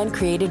skincare brand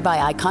created by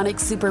iconic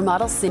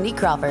supermodel Cindy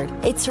Crawford.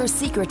 It's her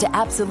secret to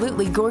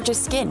absolutely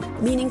gorgeous skin.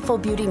 Meaningful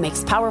Beauty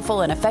makes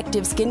powerful and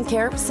effective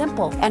skincare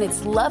simple, and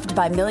it's loved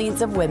by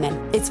millions of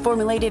women. It's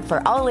formulated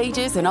for all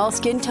ages and all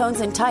skin tones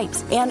and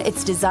types, and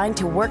it's designed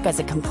to work as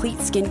a complete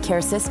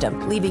skincare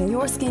system, leaving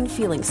your skin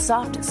feeling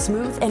soft,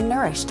 smooth, and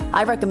nourished.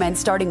 I recommend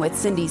starting with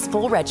Cindy's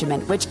full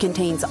regimen, which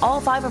contains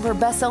all 5 of her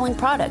best-selling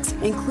products,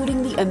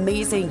 including the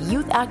amazing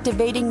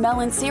youth-activating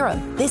Melon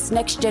Serum. This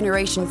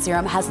next-generation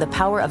serum has the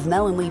power of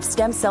melon leaf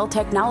stem cell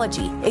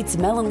technology. It's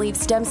melon leaf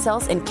stem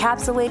cells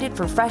encapsulated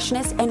for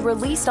freshness and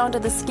released onto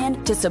the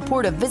skin to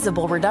support a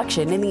visible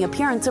reduction in the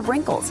appearance of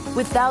wrinkles.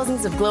 With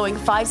thousands of glowing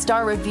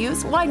 5-star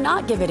reviews, why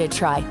not give it a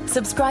try?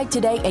 Subscribe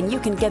today and you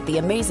can get the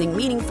amazing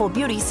Meaningful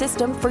Beauty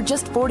system for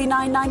just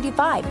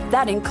 $49.95.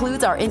 That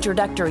includes our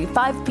introductory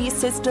 5-piece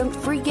system,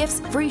 free gifts,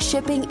 free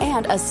shipping,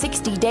 and a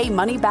 60-day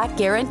money-back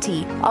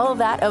guarantee. All of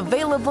that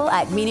available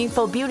at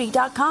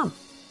meaningfulbeauty.com.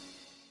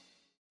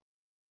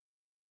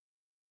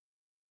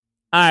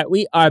 All right,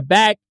 we are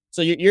back.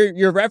 So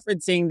you're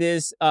referencing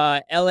this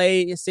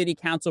LA City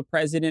Council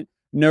President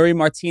Nury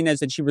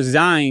Martinez, and she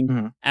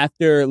resigned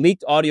after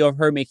leaked audio of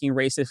her making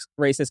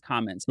racist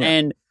comments. Yeah.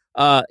 And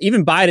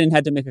even Biden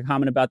had to make a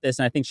comment about this,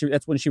 and I think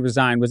that's when she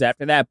resigned, was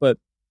after that. But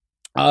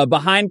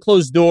behind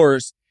closed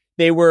doors,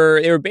 they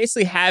were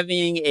basically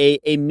having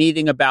a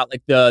meeting about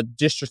like the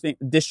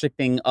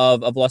districting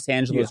of Los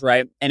Angeles,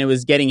 right? And it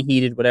was getting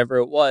heated, whatever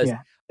it was. Yeah.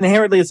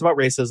 Inherently, it's about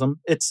racism.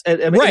 Right,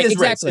 it is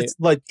exactly. Race. It's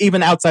like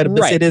even outside of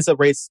this, right. It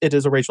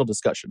is a racial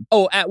discussion.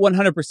 Oh, at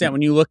 100%.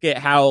 When you look at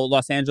how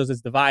Los Angeles is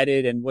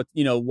divided and what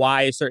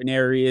why certain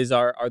areas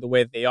are the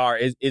way that they are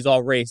is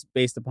all race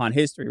based upon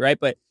history, right?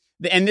 But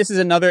and this is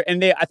another,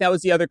 and I thought that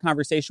was the other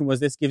conversation,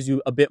 was this gives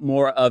you a bit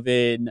more of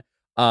an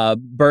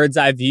bird's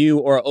eye view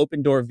or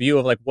open door view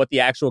of like what the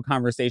actual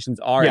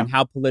conversations are and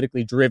how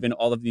politically driven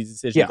all of these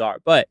decisions are.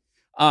 But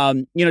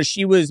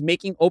she was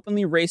making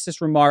openly racist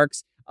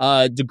remarks,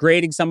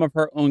 degrading some of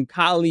her own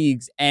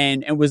colleagues,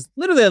 and was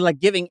literally like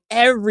giving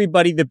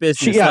everybody the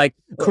business. Asian,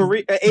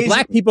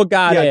 Black people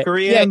got it.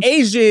 Koreans,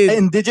 Asians,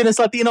 indigenous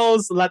Latino,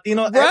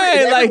 right?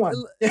 Everyone.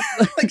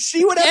 Like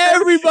she would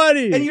have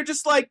everybody. And you're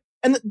just like,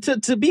 and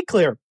to be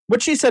clear,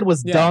 what she said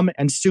was dumb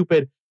and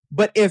stupid.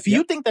 But if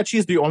you think that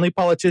she's the only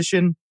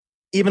politician,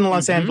 even in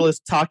Los Angeles,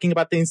 talking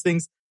about these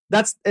things,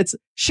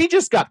 she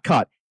just got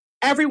cut.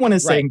 Everyone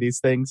is saying these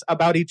things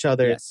about each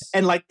other. Yes.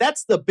 And like,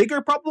 that's the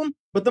bigger problem.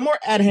 But the more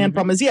at hand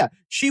problem is,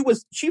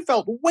 she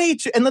felt way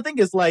too, and the thing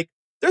is like,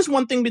 there's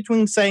one thing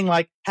between saying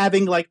like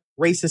having like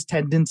racist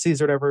tendencies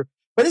or whatever,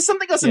 but it's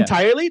something else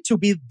entirely to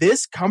be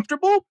this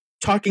comfortable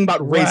talking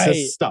about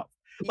racist stuff.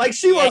 Like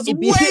she was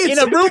way in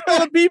a room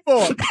full of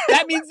people.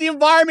 That means the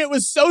environment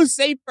was so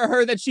safe for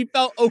her that she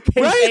felt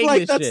okay right? saying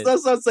Like this shit.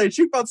 that's what I'm saying.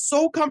 She felt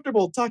so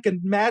comfortable talking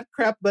mad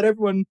crap about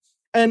everyone,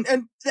 and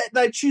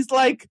like she's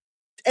like,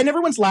 and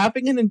everyone's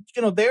laughing and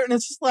there, and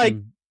it's just like,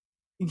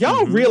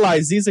 y'all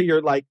realize these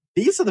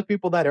are the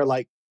people that are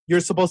like you're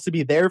supposed to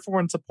be there for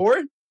and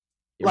support.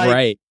 Like,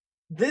 right.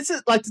 This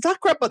is like, to talk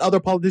crap about other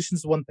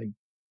politicians is one thing,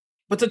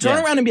 but to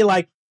turn around and be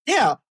like,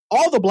 yeah,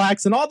 all the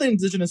blacks and all the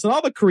indigenous and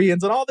all the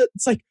Koreans and all that,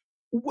 it's like,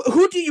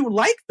 who do you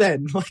like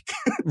then? Like,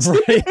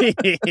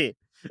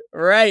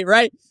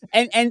 right.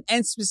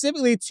 And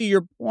specifically to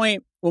your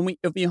point,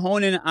 if we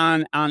hone in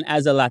on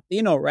as a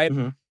Latino, right?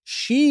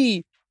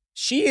 She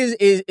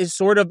is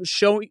sort of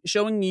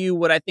showing you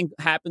what I think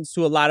happens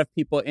to a lot of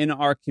people in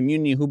our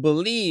community who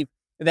believe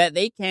that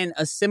they can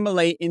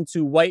assimilate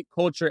into white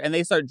culture and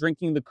they start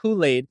drinking the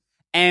Kool-Aid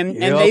and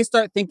they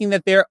start thinking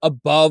that they're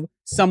above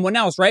someone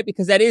else, right?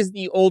 Because that is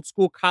the old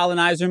school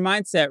colonizer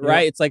mindset,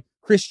 right? It's like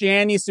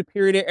Christianity is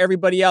superior to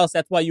everybody else.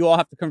 That's why you all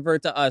have to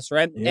convert to us,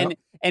 right? And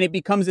it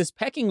becomes this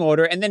pecking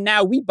order. And then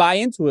now we buy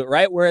into it,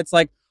 right? Where it's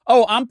like,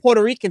 oh, I'm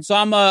Puerto Rican, so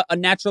I'm a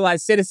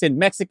naturalized citizen.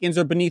 Mexicans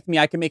are beneath me.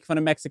 I can make fun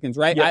of Mexicans,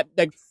 right?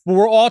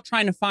 We're all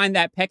trying to find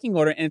that pecking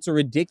order, and it's a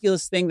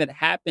ridiculous thing that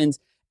happens.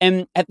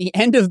 And at the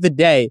end of the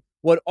day,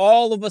 what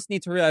all of us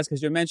need to realize,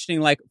 because you're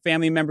mentioning like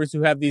family members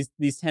who have these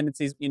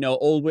tendencies,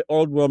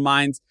 old world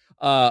minds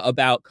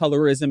about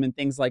colorism and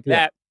things like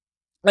that.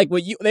 Like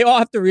they all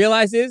have to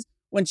realize is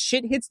when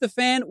shit hits the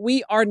fan,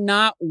 we are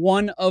not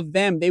one of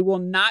them. They will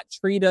not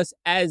treat us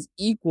as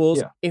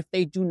equals if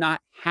they do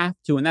not have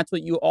to. And that's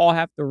what you all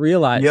have to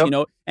realize,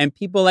 and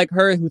people like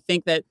her who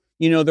think that,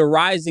 they're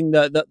rising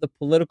the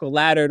political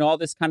ladder and all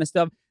this kind of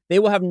stuff. They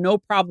will have no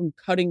problem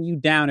cutting you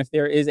down if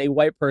there is a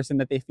white person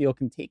that they feel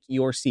can take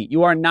your seat.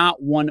 You are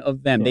not one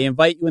of them. They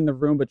invite you in the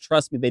room, but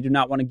trust me, they do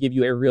not want to give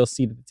you a real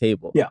seat at the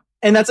table. Yeah.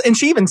 And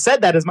she even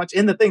said that as much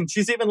in the thing.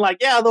 She's even like,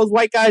 yeah, those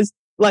white guys,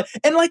 like,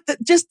 and like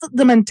just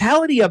the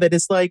mentality of it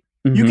is like,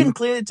 you can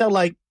clearly tell,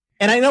 like,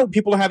 and I know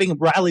people are having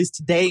rallies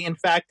today, in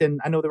fact, and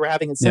I know they were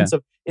having a sense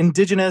of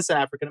indigenous and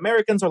African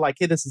Americans are like,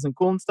 hey, this isn't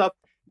cool and stuff.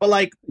 But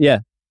like,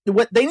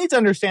 what they need to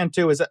understand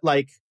too is that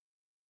like,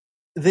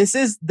 this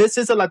is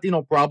a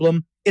Latino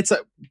problem. It's a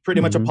pretty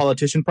much a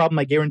politician problem.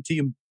 I guarantee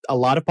you a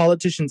lot of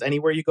politicians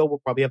anywhere you go will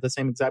probably have the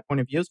same exact point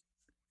of views.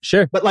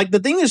 Sure. But like the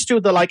thing is too,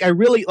 that like I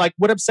really like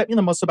what upset me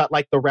the most about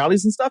like the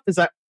rallies and stuff is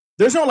that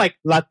there's no like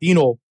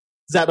Latino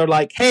that are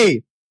like,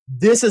 hey,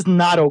 this is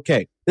not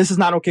okay. This is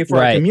not okay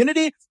for our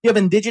community. You have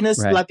indigenous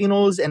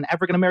Latinos and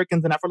African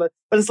Americans and Afro,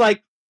 but it's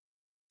like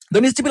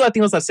there needs to be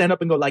Latinos that stand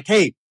up and go like,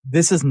 hey,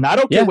 this is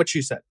not okay what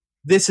she said.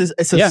 This is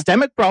a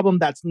systemic problem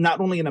that's not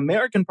only an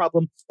American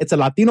problem, it's a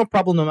Latino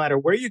problem no matter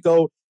where you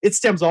go. It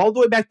stems all the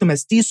way back to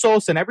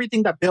mestizos and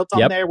everything that built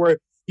on there where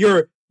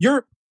you're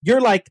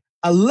like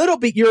a little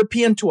bit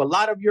European to a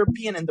lot of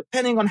European, and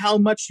depending on how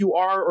much you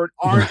are or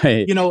aren't,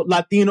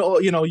 Latino,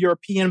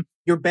 European,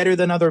 you're better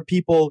than other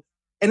people.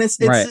 And it's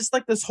just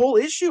like this whole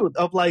issue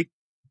of like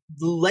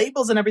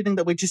labels and everything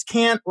that we just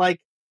can't,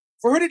 like,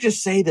 for her to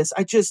just say this,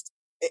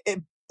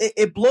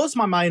 it blows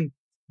my mind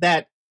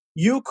that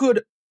you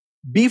could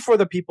be for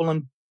the people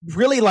and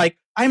really like,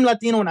 I'm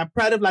Latino and I'm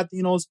proud of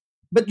Latinos,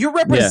 but you're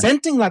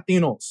representing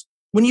Latinos.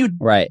 When you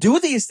do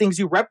these things,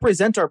 you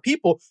represent our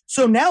people.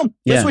 So now,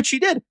 guess what she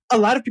did? A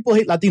lot of people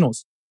hate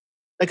Latinos.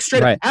 Like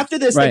straight up. After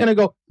this, they're going to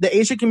go, the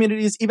Asian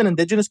communities, even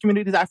indigenous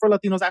communities,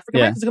 Afro-Latinos, African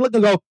Americans, they're going to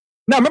look and go,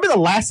 now remember the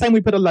last time we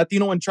put a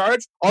Latino in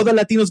charge? All the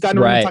Latinos got in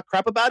the room and talk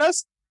crap about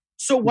us?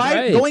 So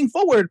why, going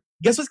forward,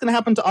 guess what's going to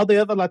happen to all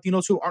the other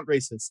Latinos who aren't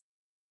racist?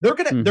 They're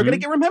going to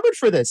get remembered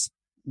for this.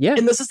 Yeah.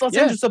 And this is Los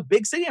Angeles, a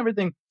big city and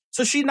everything.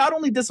 So she not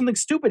only did something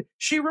stupid,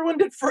 she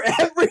ruined it for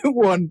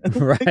everyone.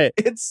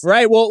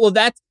 Right. Well,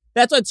 that's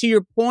what, to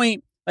your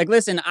point, like,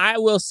 listen, I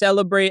will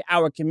celebrate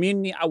our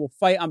community. I will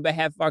fight on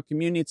behalf of our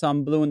community till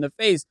I'm blue in the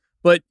face.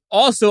 But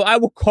also, I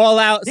will call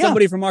out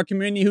somebody from our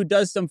community who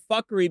does some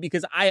fuckery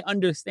because I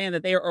understand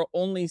that they are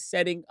only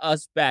setting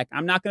us back.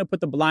 I'm not going to put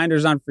the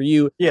blinders on for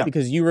you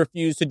because you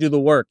refuse to do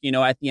the work,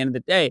 at the end of the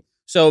day.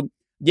 So,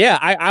 yeah,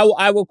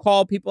 I will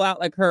call people out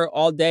like her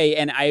all day,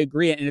 and I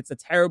agree. And it's a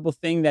terrible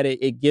thing that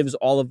it gives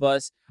all of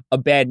us a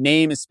bad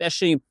name,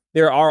 especially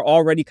there are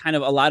already kind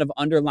of a lot of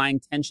underlying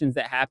tensions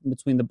that happen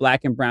between the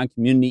Black and brown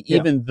community,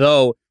 even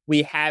though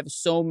we have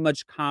so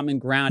much common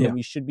ground and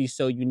we should be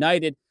so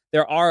united.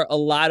 There are a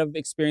lot of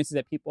experiences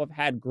that people have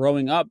had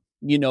growing up,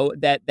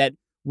 that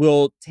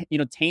will,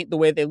 taint the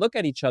way they look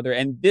at each other.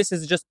 And this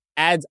is just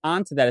adds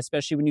on to that,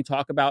 especially when you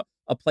talk about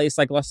a place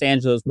like Los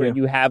Angeles, where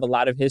you have a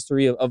lot of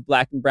history of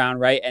Black and brown,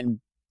 right? And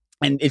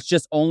it's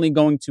just only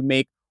going to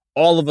make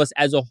all of us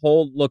as a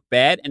whole look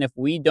bad. And if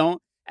we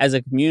don't, as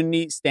a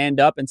community, stand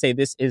up and say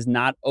this is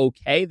not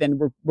okay, then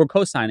we're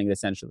co-signing it,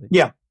 essentially.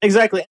 Yeah,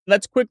 exactly.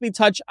 Let's quickly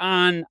touch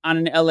on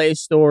an LA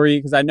story,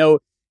 because I know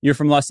you're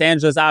from Los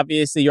Angeles,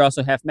 obviously. You're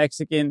also half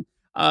Mexican.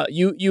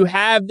 you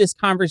have this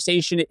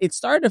conversation. It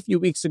started a few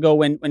weeks ago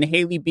when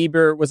Hailey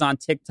Bieber was on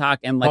TikTok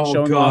and like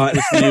showing off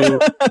this new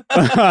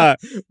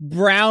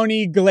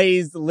brownie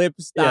glazed lip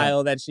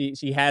style that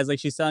she has. Like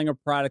she's selling a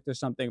product or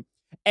something.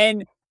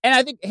 And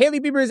I think Hailey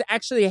Bieber is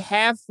actually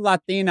half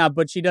Latina,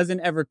 but she doesn't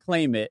ever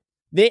claim it.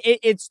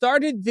 It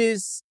started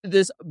this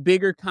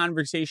bigger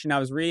conversation. I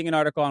was reading an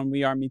article on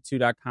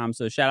wearemetoo.com,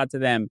 so shout out to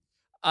them.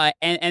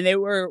 And they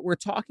were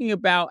talking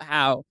about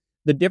how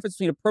the difference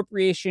between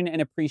appropriation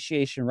and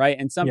appreciation, right?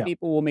 And some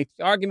people will make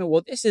the argument,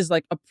 well, this is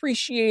like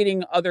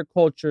appreciating other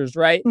cultures,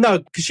 right? No,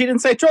 because she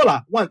didn't say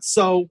chola once,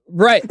 so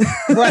right.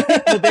 Well,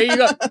 there you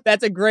go.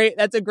 That's a great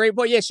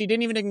point. Yeah, she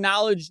didn't even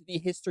acknowledge the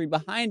history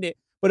behind it.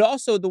 But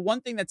also, the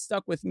one thing that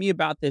stuck with me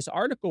about this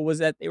article was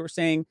that they were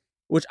saying,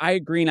 which I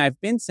agree, and I've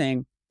been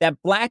saying, that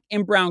Black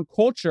and brown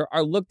culture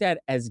are looked at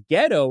as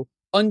ghetto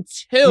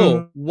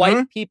until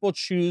white people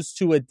choose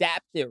to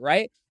adapt it,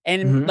 right?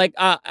 And like,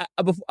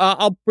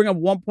 I'll bring up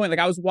one point. Like,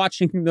 I was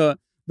watching the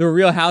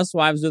Real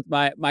Housewives with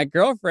my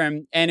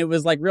girlfriend, and it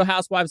was like Real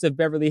Housewives of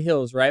Beverly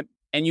Hills, right?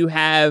 And you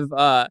have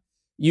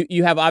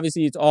you have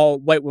obviously it's all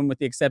white women with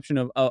the exception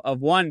of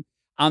one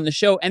on the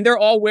show, and they're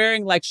all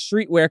wearing like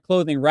streetwear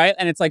clothing, right?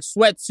 And it's like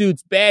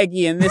sweatsuits,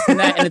 baggy, and this and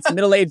that, and it's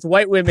middle-aged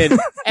white women.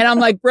 And I'm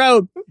like,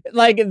 bro,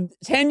 like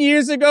 10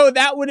 years ago,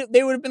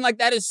 they would have been like,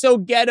 that is so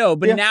ghetto.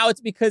 But now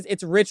it's because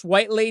it's rich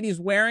white ladies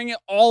wearing it.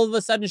 All of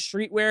a sudden,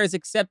 streetwear is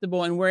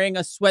acceptable, and wearing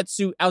a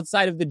sweatsuit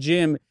outside of the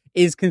gym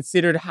is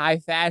considered high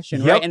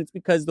fashion, right? And it's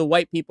because the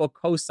white people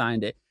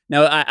co-signed it.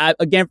 Now, I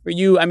again, for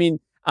you, I mean,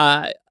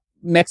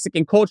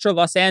 Mexican culture,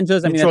 Los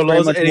Angeles. I mean, that's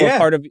very much more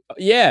part of,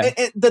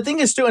 And the thing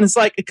is too, and it's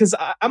like, because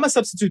I'm a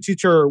substitute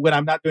teacher when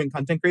I'm not doing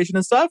content creation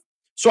and stuff.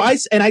 So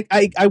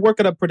I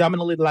work at a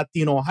predominantly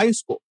Latino high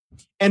school.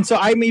 And so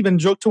I'm even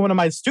joked to one of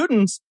my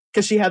students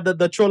because she had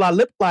the chola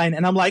lip line.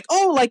 And I'm like,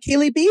 oh, like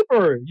Hailey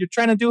Bieber, you're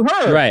trying to do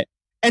her. Right.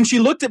 And she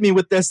looked at me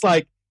with this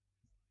like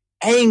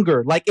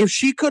anger. Like if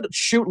she could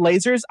shoot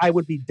lasers, I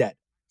would be dead.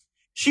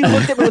 She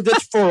looked at me with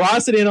this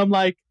ferocity, and I'm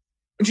like,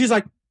 and she's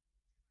like,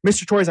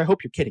 Mr. Torres, I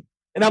hope you're kidding.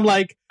 And I'm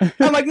like, no,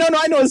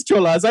 I know it's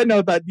cholas. I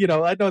know that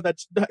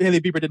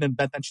Hailey Bieber didn't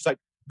invent that. She's like,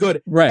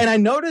 good. Right. And I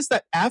noticed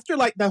that after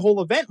like that whole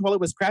event, while it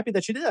was crappy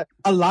that she did that,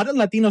 a lot of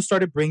Latinos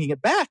started bringing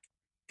it back.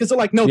 Because they're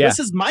like, no, this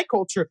is my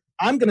culture.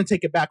 I'm going to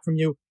take it back from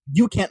you.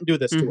 You can't do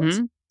this to us.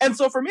 And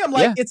so for me, I'm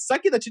like, it's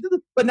sucky that she did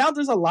it. But now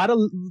there's a lot of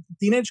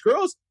teenage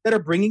girls that are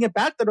bringing it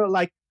back that are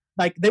like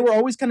they were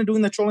always kind of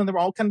doing the trolling. They were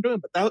all kind of doing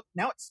it. But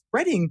now it's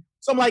spreading.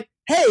 So I'm like,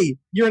 hey,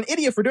 you're an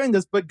idiot for doing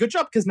this, but good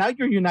job, because now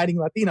you're uniting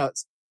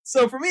Latinos.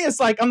 So for me,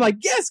 it's like, I'm like,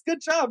 yes, good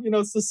job,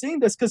 so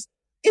seeing this, because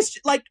it's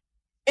like,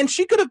 and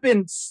she could have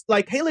been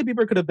like, Hailey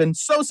Bieber could have been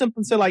so simple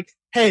and say like,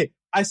 hey,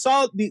 I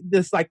saw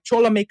this like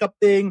chola makeup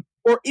thing,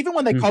 or even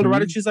when they called her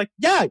out, she's like,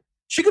 yeah,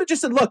 she could have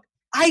just said, look,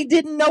 I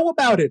didn't know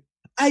about it.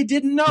 I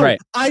didn't know. Right.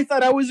 I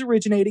thought I was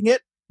originating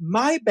it.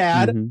 My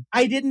bad.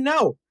 I didn't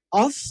know.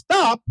 I'll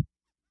stop.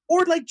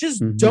 Or like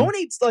just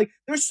donate. Like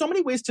there's so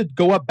many ways to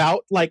go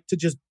about like to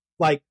just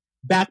like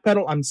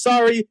backpedal. I'm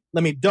sorry.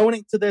 Let me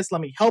donate to this.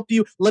 Let me help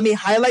you. Let me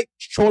highlight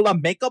chola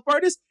makeup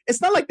artists.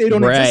 It's not like they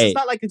don't exist. It's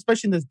not like,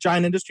 especially in this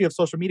giant industry of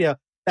social media,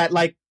 that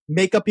like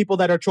makeup people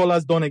that are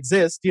cholas don't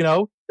exist.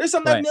 There's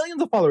some that have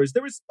millions of followers.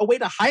 There was a way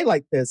to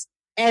highlight this,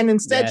 and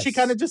instead she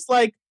kind of just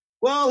like,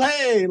 well,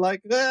 hey,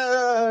 like,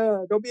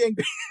 don't be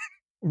angry.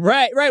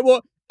 Right.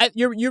 Well,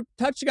 you're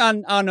touching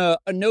on a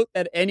note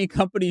that any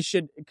company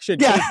should take,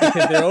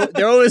 because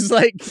they're always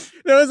like,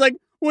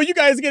 well, you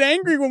guys get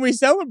angry when we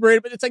celebrate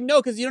it, but it's like,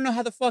 no, because you don't know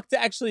how the fuck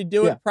to actually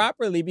do it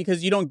properly,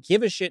 because you don't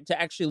give a shit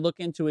to actually look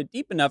into it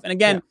deep enough. And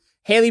again,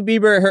 Hailey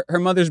Bieber, her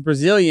mother's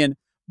Brazilian,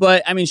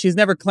 but I mean, she's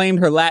never claimed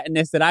her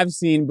Latinness that I've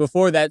seen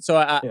before that, so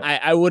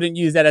I wouldn't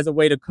use that as a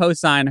way to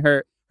co-sign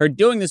her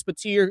doing this. But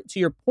to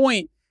your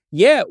point,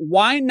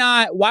 why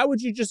not? Why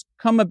would you just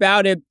come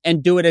about it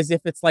and do it as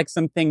if it's like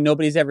something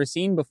nobody's ever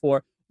seen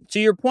before? To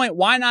your point,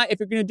 why not, if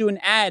you're going to do an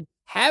ad,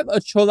 have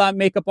a chola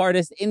makeup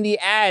artist in the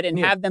ad and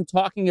have them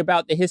talking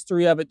about the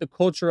history of it, the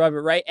culture of it,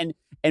 right?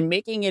 And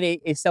making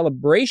it a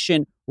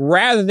celebration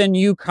rather than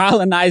you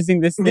colonizing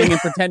this thing and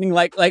pretending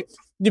like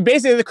you're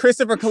basically the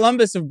Christopher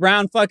Columbus of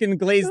brown fucking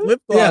glazed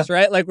lip gloss,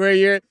 right? Like where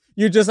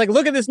you're just like,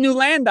 look at this new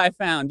land I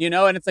found,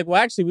 and it's like,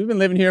 well, actually, we've been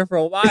living here for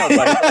a while.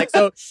 Like,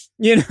 so,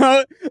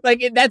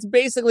 that's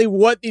basically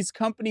what these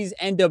companies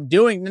end up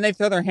doing. Then they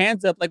throw their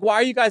hands up like, why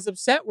are you guys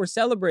upset? We're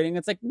celebrating.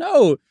 It's like,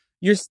 no,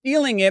 you're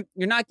stealing it.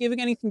 You're not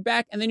giving anything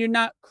back. And then you're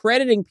not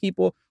crediting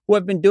people who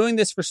have been doing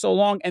this for so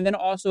long. And then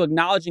also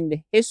acknowledging the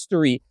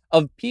history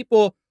of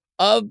people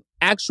of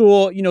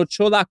actual,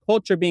 chola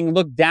culture being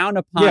looked down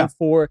upon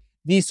for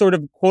these sort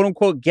of quote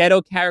unquote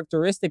ghetto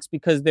characteristics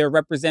because they're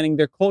representing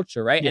their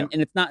culture, right? And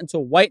it's not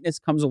until whiteness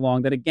comes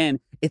along that, again,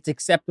 it's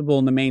acceptable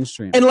in the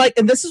mainstream.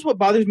 And this is what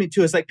bothers me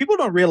too, is like people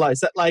don't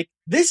realize that like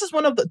this is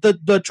one of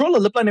the chola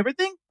lip line,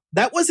 everything.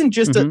 That wasn't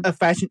just a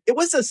fashion. It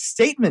was a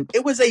statement.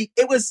 It was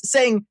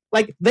saying,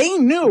 like, they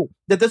knew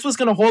that this was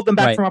going to hold them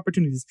back from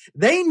opportunities.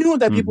 They knew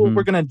that people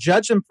were going to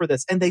judge them for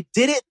this, and they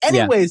did it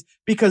anyways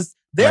because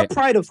their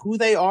pride of who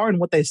they are and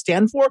what they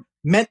stand for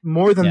meant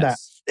more than that.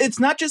 It's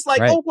not just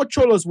like, oh, what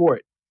cholas wore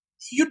it.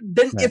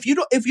 If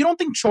you don't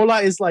think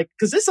chola is like,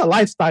 because this is a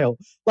lifestyle.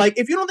 Like,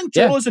 if you don't think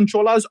cholos and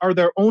cholas are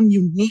their own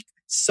unique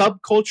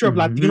subculture of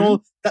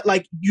Latino, that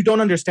like you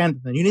don't understand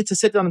them. You need to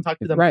sit down and talk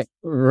to them. Right.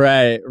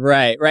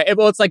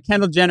 Well, it's like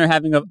Kendall Jenner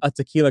having a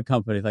tequila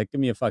company. Like,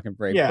 give me a fucking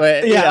break. Yeah.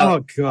 But,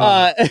 Oh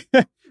god.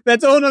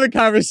 That's a whole nother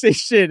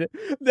conversation.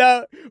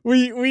 Now,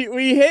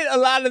 we hit a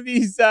lot of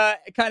these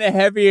kind of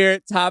heavier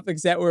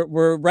topics that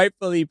we're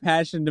rightfully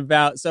passionate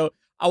about. So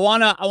I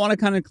wanna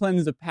kind of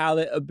cleanse the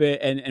palate a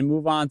bit and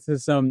move on to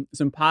some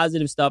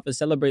positive stuff and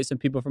celebrate some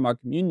people from our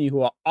community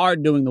who are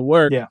doing the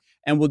work. Yeah.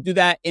 And we'll do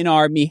that in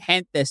our Mi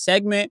Gente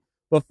segment.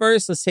 But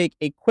first, let's take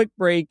a quick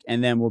break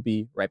and then we'll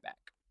be right back.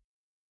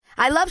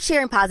 I love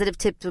sharing positive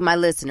tips with my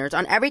listeners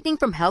on everything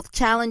from health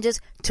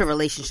challenges to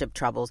relationship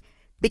troubles.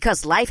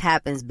 Because life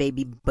happens,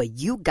 baby, but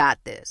you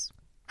got this.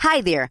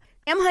 Hi there,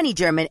 I'm Honey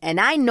German, and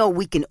I know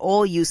we can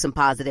all use some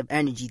positive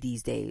energy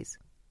these days.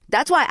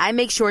 That's why I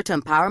make sure to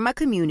empower my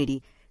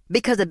community,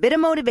 because a bit of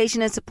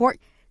motivation and support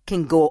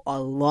can go a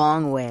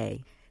long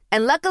way.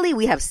 And luckily,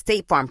 we have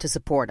State Farm to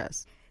support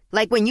us.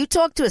 Like when you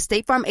talk to a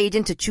State Farm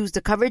agent to choose the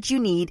coverage you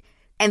need,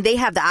 and they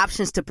have the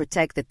options to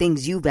protect the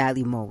things you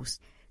value most.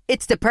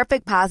 It's the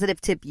perfect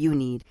positive tip you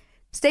need.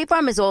 State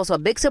Farm is also a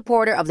big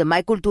supporter of the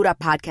My Cultura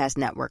podcast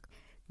network,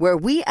 where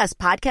we as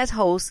podcast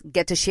hosts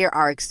get to share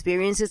our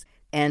experiences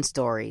and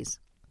stories.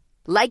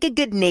 Like a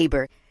good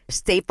neighbor,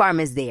 State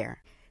Farm is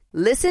there.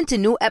 Listen to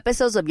new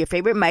episodes of your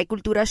favorite My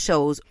Cultura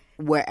shows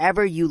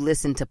wherever you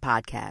listen to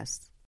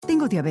podcasts.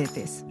 Tengo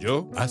diabetes.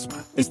 Yo,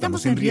 asma.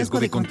 Estamos en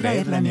riesgo de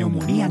contraer la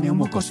neumonía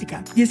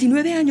neumocócica.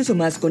 19 años o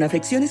más con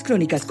afecciones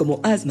crónicas como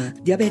asma,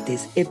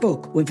 diabetes,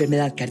 EPOC o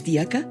enfermedad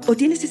cardíaca, o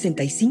tienes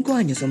 65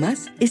 años o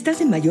más, estás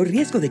en mayor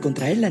riesgo de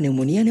contraer la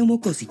neumonía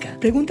neumocócica.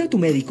 Pregunta a tu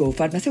médico o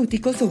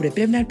farmacéutico sobre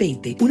Prevnar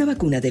 20, una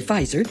vacuna de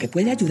Pfizer que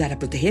puede ayudar a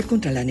proteger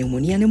contra la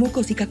neumonía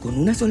neumocócica con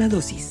una sola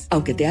dosis.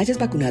 Aunque te hayas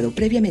vacunado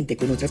previamente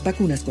con otras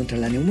vacunas contra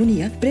la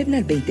neumonía,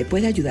 Prevnar 20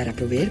 puede ayudar a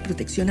proveer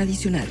protección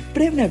adicional.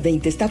 Prevnar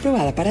 20 está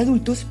aprobada para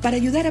adultos para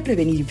ayudar a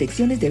prevenir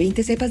infecciones de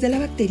 20 cepas de la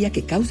bacteria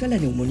que causa la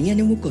neumonía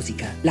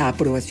neumocócica. La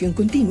aprobación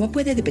continua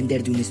puede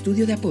depender de un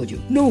estudio de apoyo.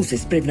 No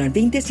uses Prevnar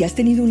 20 si has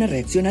tenido una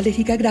reacción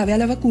alérgica grave a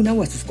la vacuna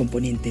o a sus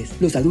componentes.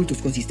 Los adultos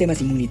con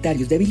sistemas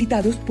inmunitarios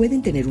debilitados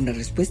pueden tener una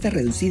respuesta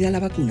reducida a la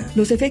vacuna.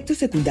 Los efectos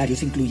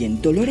secundarios incluyen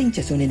dolor e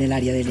hinchazón en el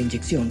área de la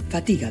inyección,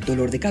 fatiga,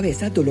 dolor de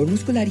cabeza, dolor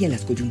muscular y en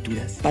las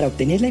coyunturas. Para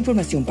obtener la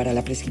información para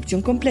la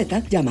prescripción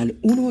completa, llama al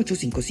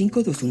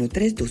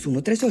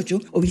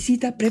 1-855-213-2138 o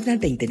visita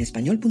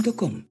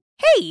Prevnar20enespañol.com.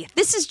 Hey,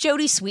 this is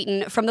Jody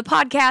Sweeten from the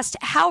podcast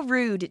How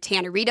Rude,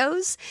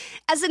 Tanneritos.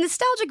 As a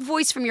nostalgic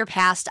voice from your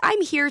past, I'm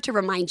here to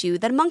remind you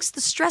that amongst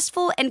the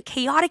stressful and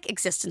chaotic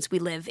existence we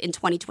live in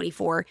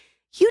 2024,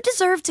 you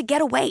deserve to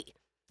get away.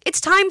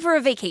 It's time for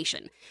a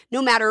vacation,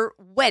 no matter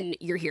when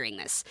you're hearing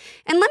this.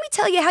 And let me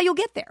tell you how you'll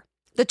get there.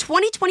 The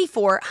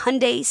 2024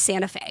 Hyundai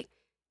Santa Fe.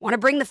 Want to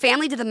bring the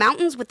family to the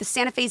mountains with the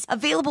Santa Fe's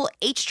available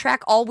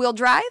H-Track all-wheel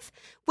drive?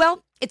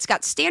 Well, it's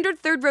got standard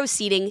third-row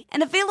seating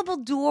and available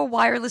dual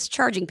wireless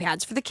charging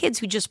pads for the kids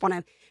who just want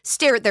to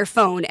stare at their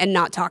phone and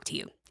not talk to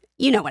you.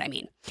 You know what I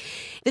mean.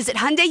 Visit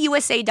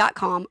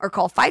HyundaiUSA.com or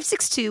call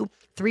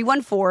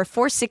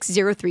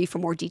 562-314-4603 for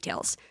more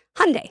details.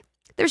 Hyundai,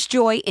 there's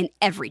joy in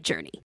every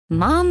journey.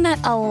 Mom met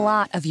a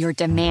lot of your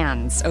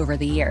demands over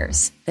the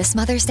years. This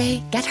Mother's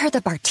Day, get her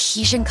the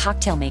Bartesian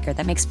cocktail maker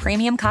that makes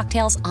premium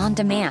cocktails on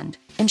demand.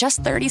 In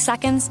just 30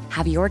 seconds,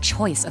 have your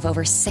choice of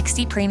over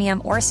 60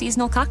 premium or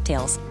seasonal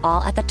cocktails,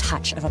 all at the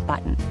touch of a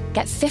button.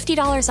 Get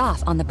 $50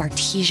 off on the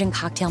Bartesian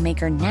cocktail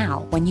maker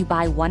now when you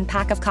buy one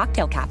pack of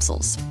cocktail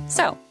capsules.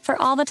 So, for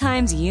all the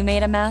times you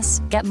made a mess,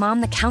 get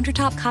Mom the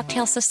countertop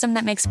cocktail system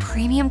that makes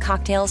premium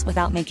cocktails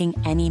without making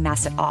any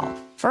mess at all.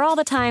 For all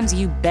the times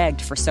you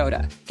begged for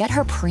soda, get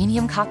her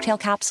premium cocktail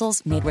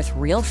capsules made with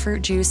real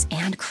fruit juice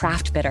and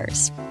craft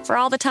bitters. For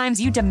all the times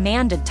you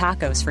demanded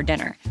tacos for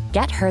dinner,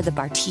 get her the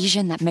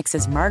Bartesian that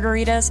mixes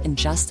margaritas in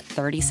just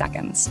 30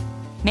 seconds.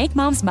 Make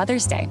Mom's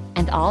Mother's Day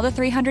and all the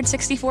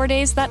 364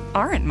 days that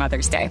aren't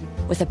Mother's Day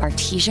with a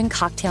Bartesian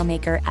cocktail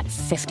maker at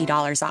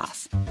 $50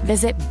 off.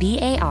 Visit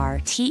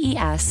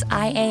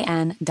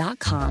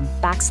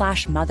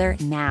BARTESIAN.com/mother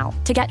now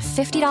to get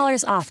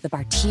 $50 off the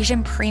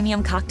Bartesian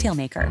Premium Cocktail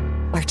Maker.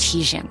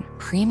 Bartesian,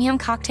 premium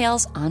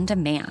cocktails on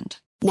demand.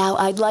 Now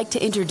I'd like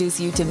to introduce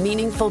you to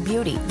Meaningful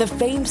Beauty, the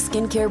famed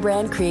skincare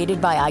brand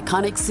created by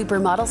iconic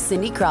supermodel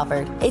Cindy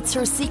Crawford. It's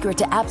her secret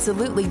to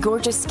absolutely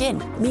gorgeous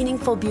skin.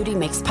 Meaningful Beauty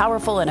makes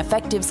powerful and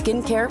effective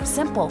skincare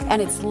simple,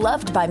 and it's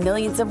loved by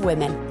millions of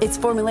women. It's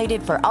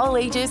formulated for all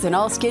ages and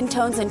all skin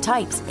tones and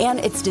types, and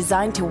it's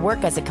designed to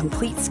work as a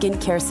complete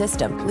skincare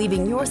system,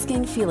 leaving your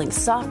skin feeling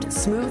soft,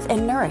 smooth,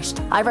 and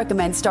nourished. I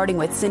recommend starting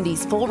with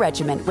Cindy's full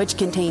regimen, which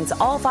contains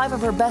all 5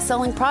 of her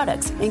best-selling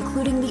products,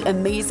 including the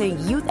amazing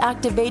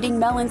youth-activating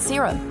Melon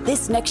Serum.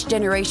 This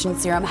next-generation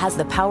serum has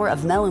the power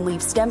of Melon Leaf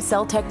stem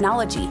cell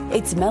technology.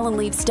 It's Melon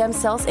Leaf stem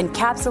cells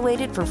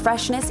encapsulated for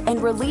freshness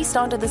and released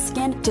onto the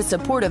skin to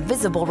support a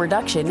visible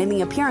reduction in the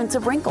appearance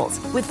of wrinkles.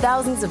 With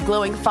thousands of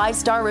glowing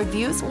 5-star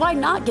reviews, why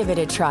not give it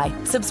a try?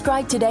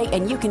 Subscribe today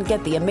and you can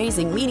get the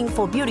amazing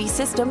Meaningful Beauty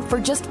system for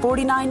just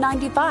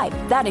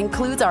 $49.95. That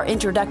includes our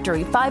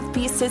introductory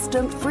 5-piece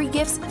system, free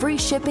gifts, free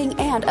shipping,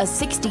 and a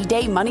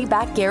 60-day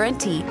money-back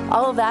guarantee.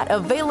 All of that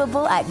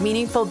available at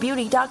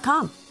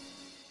meaningfulbeauty.com.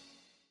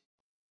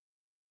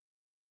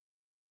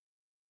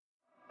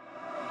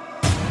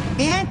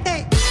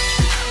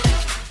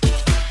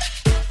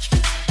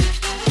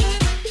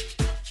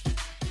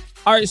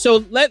 All right,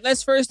 so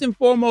let's first and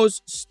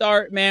foremost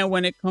start, man,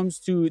 when it comes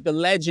to the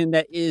legend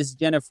that is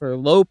Jennifer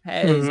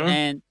Lopez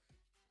and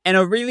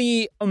a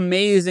really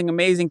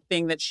amazing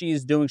thing that she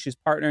is doing. She's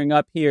partnering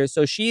up here.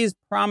 So she is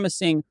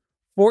promising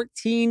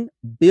 $14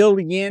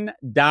 billion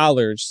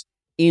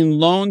in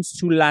loans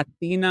to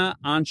Latina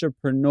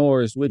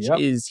entrepreneurs, which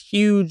is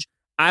huge.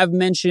 I've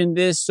mentioned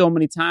this so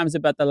many times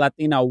about the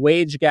Latina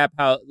wage gap,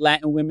 how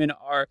Latin women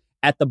are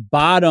at the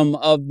bottom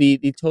of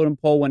the totem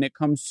pole when it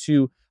comes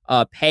to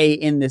pay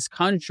in this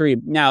country.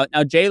 Now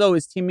J-Lo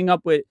is teaming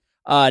up with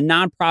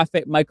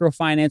nonprofit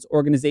microfinance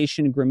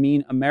organization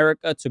Grameen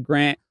America to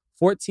grant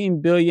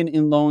 $14 billion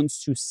in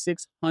loans to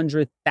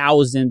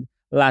 600,000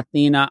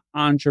 Latina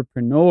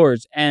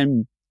entrepreneurs.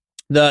 And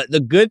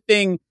the good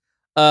thing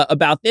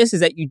about this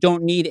is that you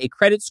don't need a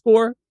credit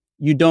score,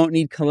 you don't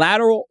need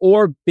collateral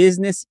or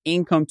business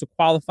income to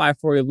qualify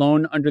for a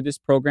loan under this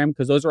program,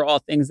 because those are all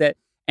things that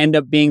end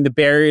up being the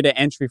barrier to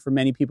entry for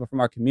many people from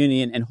our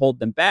community and hold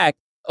them back.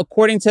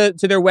 According to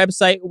their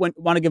website, want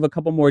to give a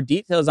couple more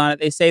details on it,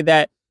 they say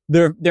that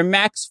their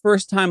max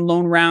first-time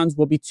loan rounds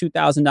will be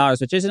 $2,000,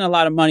 which isn't a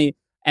lot of money.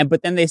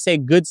 But then they say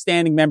good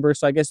standing members,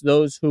 so I guess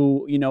those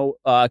who,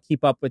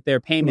 keep up with their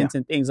payments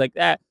and things like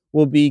that,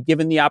 will be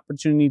given the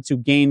opportunity to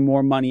gain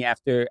more money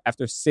after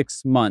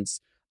 6 months.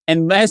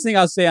 And last thing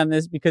I'll say on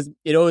this, because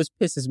it always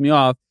pisses me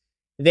off,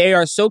 they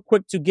are so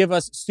quick to give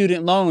us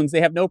student loans.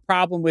 They have no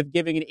problem with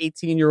giving an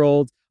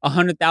 18-year-old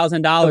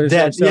 $100,000 or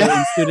so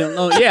in student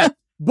loan. Yeah.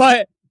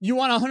 But you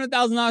want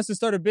 $100,000 to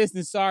start a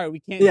business? Sorry, we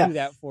can't do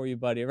that for you,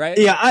 buddy. Right?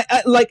 Yeah,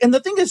 I like, and the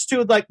thing is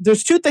too, like,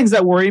 there's two things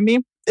that worry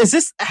me. Is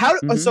this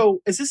So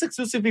is this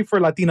exclusively for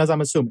Latinas?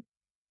 I'm assuming.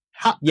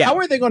 How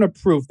are they going to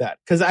prove that?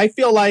 Because I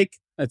feel like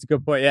that's a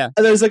good point. Yeah,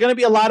 there's going to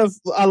be a lot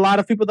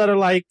of people that are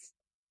like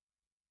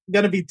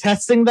going to be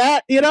testing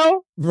that. Right?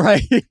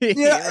 Right.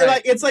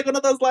 Like it's like one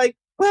of those like,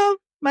 well,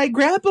 my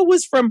grandpa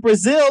was from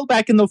Brazil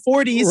back in the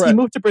 40s. Right. He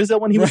moved to Brazil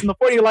when he was in the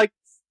 40s. You're like,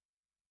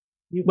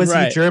 was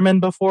he German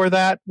before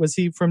that? Was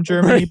he from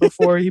Germany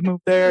before he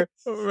moved there?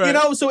 Right.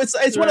 So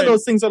it's one of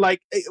those things that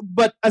like,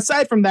 but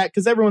aside from that,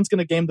 because everyone's going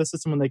to game the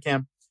system when they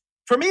can.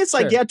 For me, it's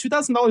like,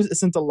 $2,000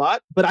 isn't a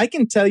lot, but I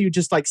can tell you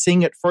just like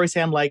seeing it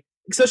firsthand, like,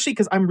 especially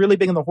because I'm really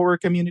big in the horror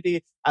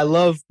community. I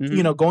love,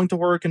 going to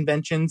horror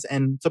conventions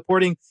and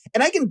supporting.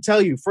 And I can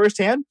tell you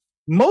firsthand,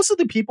 most of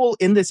the people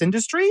in this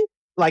industry,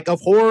 like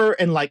of horror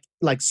and like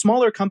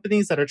smaller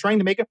companies that are trying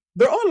to make it,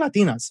 they're all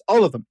Latinas,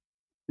 all of them.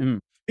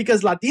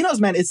 Because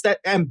Latinos, man, it's that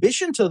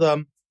ambition to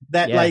them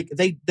that like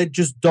they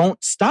just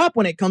don't stop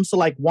when it comes to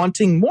like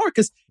wanting more,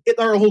 because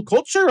our whole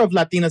culture of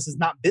Latinas has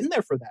not been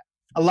there for that.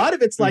 A lot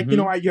of it's like,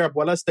 your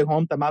abuelas, stay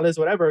home, tamales,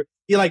 whatever.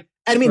 You're like,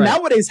 I mean,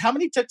 nowadays, how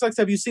many TikToks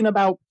have you seen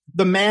about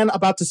the man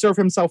about to serve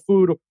himself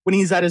food when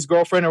he's at his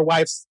girlfriend or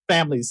wife's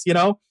families,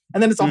 And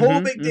then it's a whole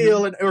big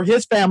deal, or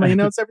his family,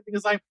 it's everything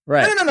is like,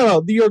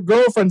 no, your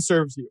girlfriend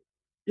serves you.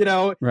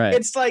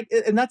 It's like,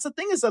 and that's the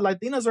thing is that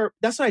Latinas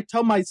that's what I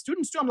tell my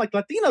students too. I'm like,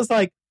 Latinas,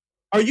 like,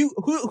 are you,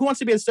 who wants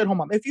to be a stay-at-home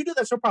mom? If you do,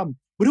 that's no problem.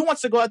 But who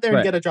wants to go out there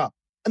and get a job?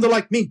 And they're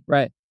like, me.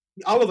 Right.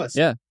 All of us.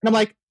 Yeah. And I'm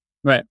like,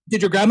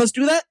 did your grandmas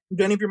do that?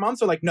 Do any of your moms?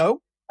 They're like, no.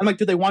 I'm like,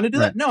 do they want to do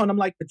that? No. And I'm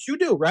like, but you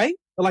do, right?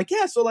 They're like,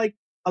 yeah. So like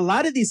a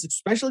lot of these,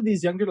 especially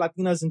these younger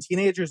Latinas and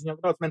teenagers and young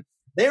adults, man,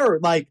 they're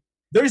like,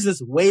 there's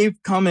this wave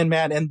coming,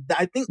 man. And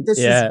I think this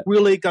is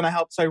really going to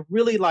help. So I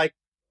really like,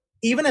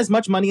 even as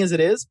much money as it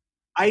is,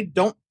 I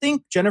don't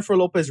think Jennifer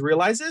Lopez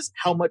realizes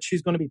how much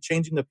she's going to be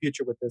changing the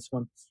future with this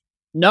one.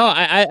 No,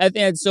 I think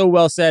it's so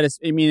well said.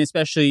 I mean,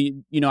 especially,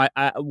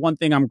 I one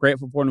thing I'm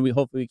grateful for, and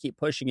hopefully we keep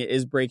pushing it,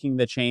 is breaking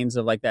the chains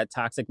of like that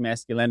toxic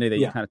masculinity that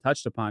you kind of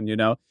touched upon,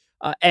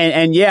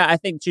 and yeah, I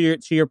think to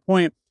your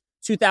point,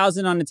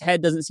 2,000 on its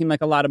head doesn't seem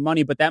like a lot of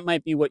money, but that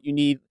might be what you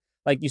need,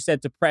 like you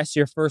said, to press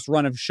your first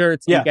run of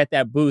shirts and get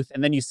that booth,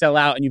 and then you sell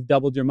out and you've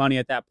doubled your money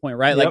at that point,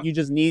 right? Like you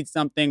just need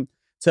something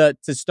to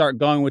start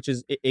going, which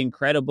is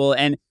incredible.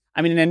 And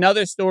I mean, in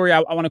another story, I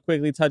want to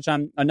quickly touch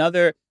on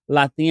another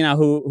Latina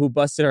who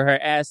busted her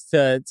ass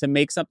to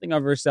make something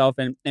of herself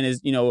and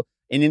is, an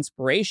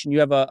inspiration. You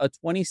have a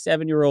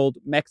 27-year-old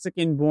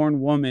Mexican-born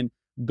woman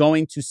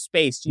going to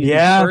space. She's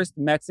the first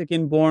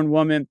Mexican-born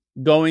woman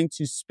going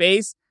to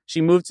space.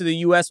 She moved to the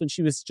U.S. when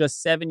she was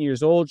just 7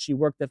 years old. She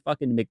worked at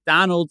fucking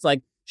McDonald's.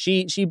 Like,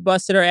 she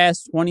busted her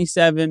ass,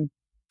 27.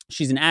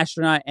 She's an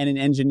astronaut and an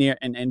engineer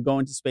and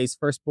going to space,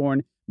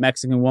 firstborn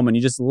Mexican woman.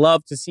 You just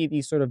love to see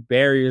these sort of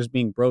barriers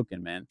being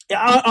broken, man.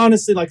 Yeah,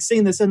 honestly, like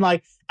seeing this and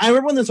like, I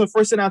remember when this was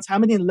first announced, how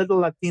many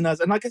little Latinas,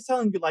 and like I was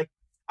telling you, like,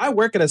 I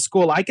work at a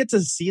school. I get to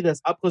see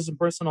this up close and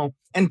personal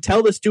and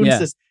tell the students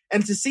this,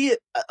 and to see it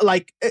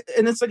like,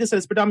 and it's like I said,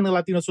 it's predominantly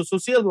Latino. So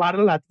see a lot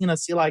of Latinas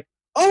see like,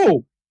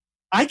 oh,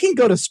 I can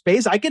go to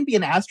space. I can be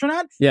an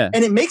astronaut. Yeah.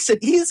 And it makes it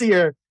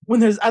easier when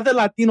there's other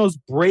Latinos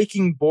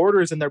breaking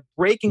borders and they're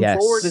breaking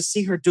forward to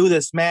see her do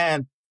this,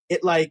 man.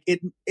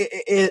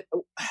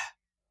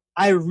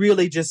 I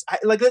really just,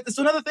 like, it's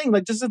another thing,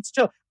 like, just it's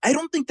chill. I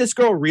don't think this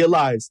girl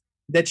realized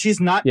that she's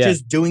not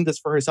just doing this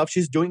for herself.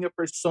 She's doing it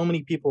for so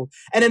many people.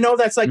 And I know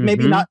that's like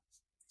maybe not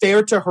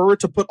fair to her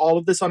to put all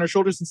of this on her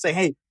shoulders and say,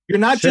 hey, you're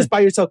not just by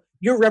yourself.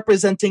 You're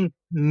representing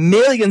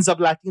millions of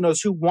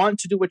Latinos who want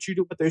to do what you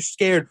do, but they're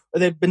scared, or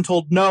they've been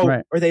told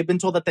no, or they've been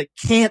told that they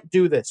can't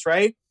do this,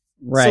 right?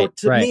 So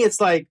to me,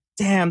 it's like,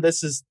 damn,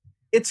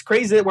 it's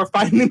crazy that we're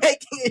finally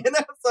making it, you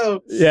know?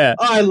 So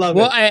I love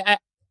it.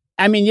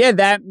 I mean,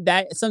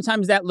 that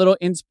sometimes that little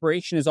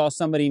inspiration is all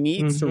somebody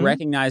needs to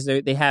recognize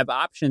that they have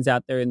options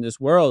out there in this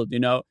world, you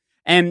know?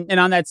 And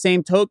on that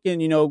same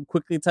token, you know,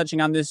 quickly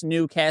touching on this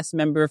new cast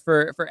member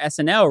for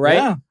SNL,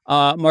 right?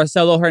 Yeah.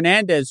 Marcelo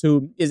Hernandez,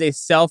 who is a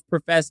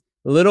self-professed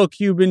little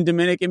Cuban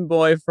Dominican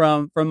boy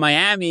from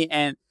Miami,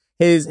 and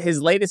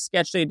his latest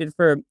sketch that he did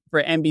for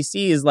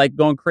NBC is like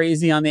going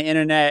crazy on the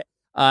internet.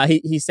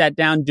 He sat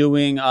down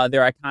doing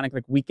their iconic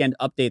like Weekend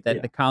Update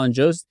that the Colin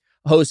Jost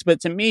hosts. But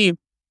to me,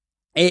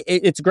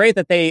 it's great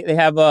that they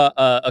have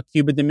a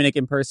Cuban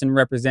Dominican person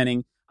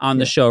representing on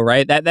the show,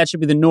 right? That should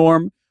be the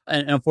norm.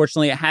 And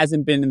unfortunately, it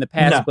hasn't been in the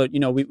past, but, you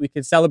know, we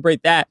could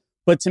celebrate that.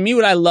 But to me,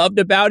 what I loved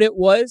about it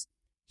was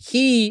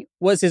he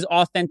was his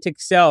authentic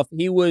self.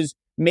 He was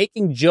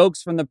making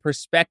jokes from the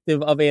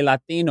perspective of a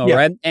Latino,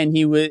 right?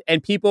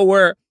 And people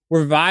were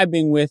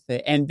vibing with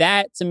it. And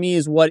that, to me,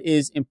 is what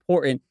is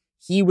important.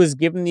 He was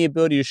given the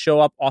ability to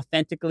show up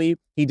authentically.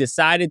 He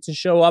decided to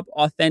show up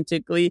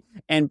authentically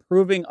and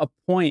proving a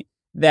point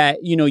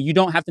that, you know, you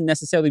don't have to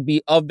necessarily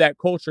be of that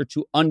culture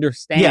to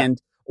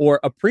understand or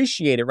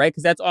appreciate it, right?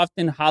 Because that's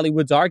often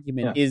Hollywood's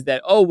argument is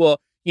that, oh, well,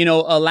 you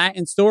know, a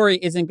Latin story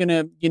isn't going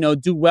to, you know,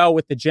 do well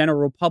with the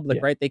general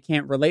public, right? They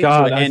can't relate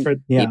to it.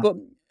 And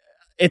people,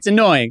 it's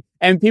annoying.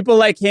 And people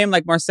like him,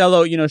 like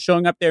Marcelo, you know,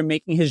 showing up there,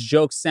 making his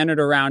jokes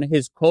centered around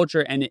his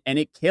culture and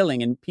it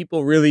killing, and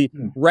people really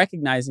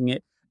recognizing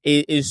it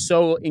is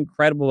so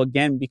incredible,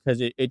 again,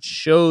 because it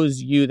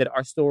shows you that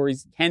our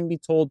stories can be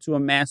told to a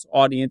mass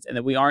audience and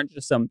that we aren't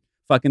just some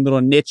fucking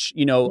little niche,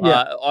 you know,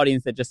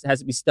 audience that just has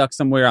to be stuck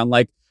somewhere on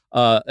like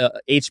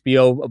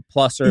HBO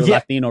Plus or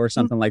Latino or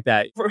something like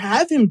that. For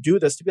have him do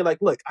this, to be like,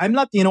 look, I'm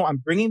Latino, I'm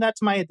bringing that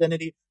to my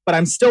identity, but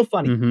I'm still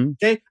funny.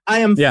 Okay, I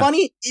am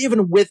funny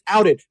even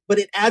without it, but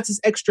it adds this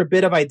extra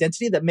bit of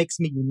identity that makes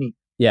me unique.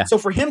 Yeah. So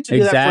for him to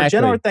do that, for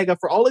Jenna Ortega,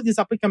 for all of these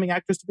up and coming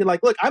actors to be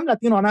like, look, I'm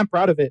Latino and I'm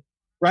proud of it,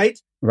 right?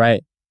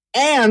 Right.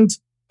 And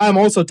I'm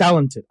also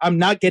talented. I'm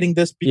not getting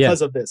this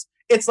because of this.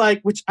 It's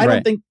like, which I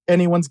don't think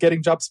anyone's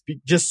getting jobs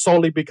just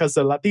solely because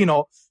they're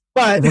Latino.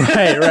 But you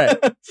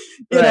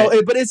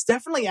know, but it's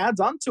definitely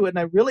adds on to it,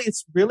 and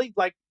it's really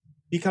like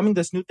becoming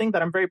this new thing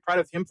that I'm very proud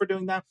of him for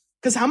doing that.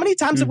 Because how many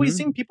times have we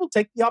seen people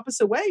take the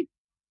opposite way?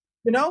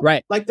 You know,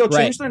 like they'll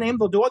change their name,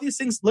 they'll do all these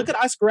things. Look at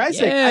Oscar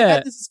Isaac. I've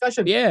had this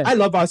discussion. I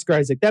love Oscar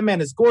Isaac. That man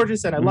is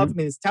gorgeous, and I love him.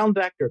 He's a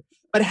talented actor.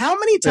 But how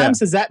many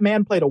times has that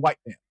man played a white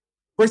man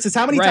versus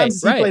how many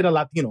times has he played a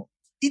Latino?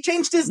 He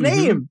changed his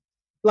name,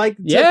 like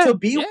to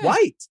be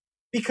white,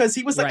 because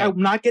he was like, I'm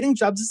not getting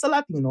jobs as a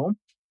Latino.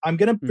 I'm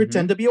going to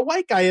pretend to be a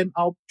white guy, and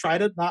I'll try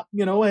to not,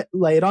 you know,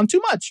 lay it on too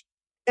much.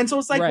 And so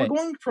it's like, we're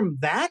going from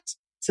that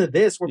to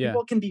this, where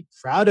people can be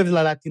proud of the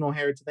Latino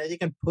heritage, that they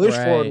can push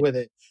forward with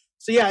it.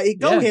 So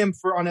go him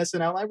for on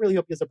SNL. I really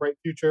hope he has a bright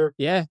future.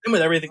 Yeah. And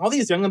with everything, all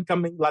these young and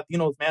coming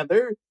Latinos, man,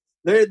 they're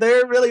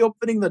really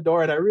opening the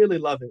door, and I really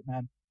love it,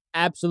 man.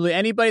 Absolutely.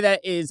 Anybody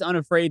that is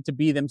unafraid to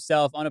be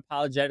themselves,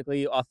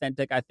 unapologetically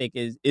authentic, I think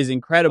is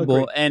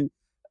incredible. And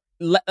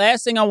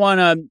last thing I want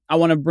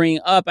to bring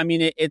up, I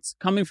mean, it's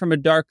coming from a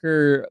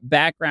darker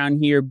background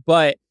here,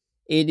 but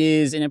it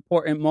is an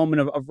important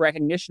moment of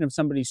recognition of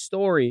somebody's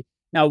story.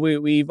 Now,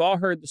 we've all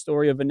heard the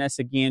story of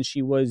Vanessa Guillen.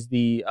 She was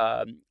the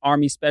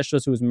Army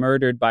specialist who was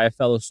murdered by a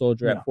fellow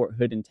soldier at Fort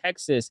Hood in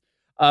Texas.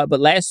 But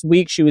last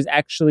week, she was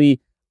actually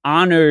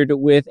honored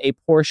with a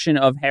portion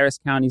of Harris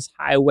County's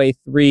Highway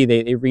 3.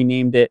 They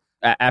renamed it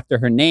after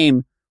her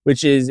name,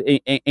 which is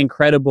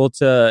incredible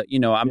to, you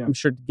know, I'm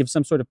sure to give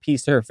some sort of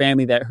peace to her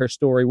family that her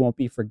story won't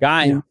be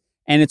forgotten.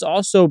 And it's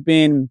also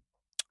been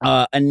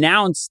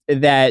announced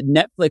that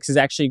Netflix is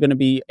actually going to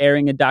be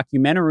airing a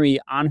documentary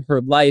on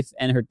her life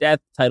and her death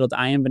titled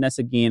I Am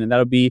Vanessa Guillen, and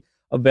that'll be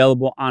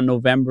available on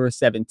November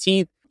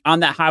 17th. On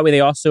that highway,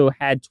 they also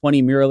had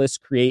 20 muralists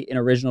create an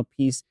original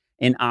piece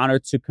in honor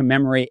to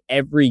commemorate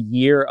every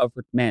year of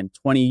her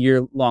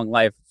 20-year long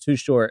life. Too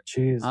short.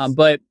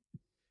 But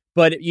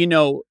you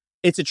know,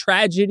 it's a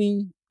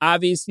tragedy.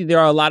 obviously there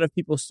are a lot of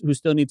people who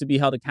still need to be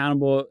held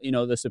accountable. You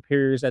know, the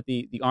superiors at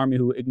the army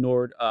who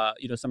ignored,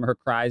 some of her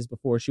cries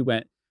before she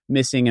went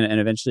missing and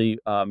eventually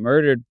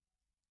murdered.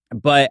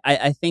 But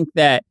I think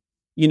that,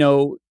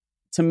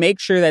 to make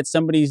sure that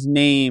somebody's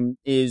name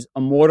is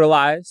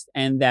immortalized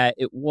and that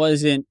it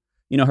wasn't,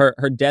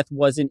 her death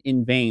wasn't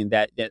in vain,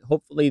 that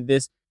hopefully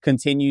this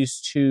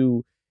continues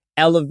to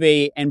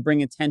elevate and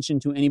bring attention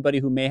to anybody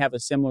who may have a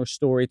similar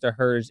story to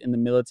hers in the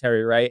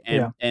military, right?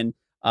 And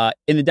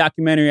in the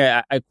documentary,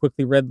 I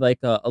quickly read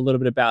a little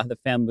bit about how the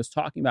family was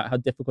talking about how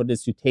difficult it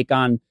is to take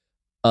on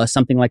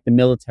something like the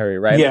military,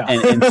 right? Yeah.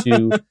 And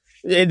to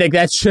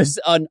that's just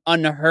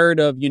unheard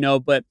of,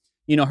 but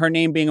her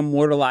name being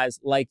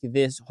immortalized like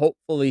this,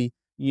 hopefully,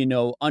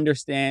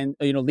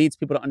 leads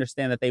people to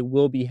understand that they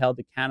will be held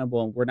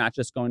accountable, and we're not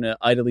just going to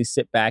idly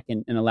sit back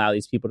and allow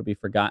these people to be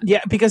forgotten.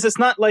 Yeah, because it's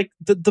not like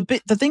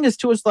the thing is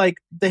too, is like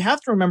they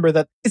have to remember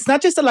that it's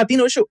not just a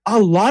Latino issue. A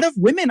lot of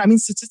women, I mean,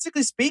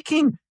 statistically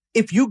speaking,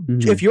 if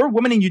you're a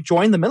woman and you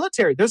join the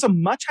military, there's a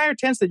much higher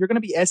chance that you're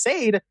going to be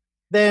SA'd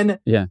than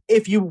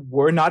if you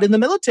were not in the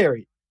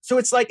military. So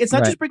it's like, it's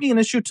not just bringing an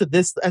issue to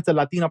this as a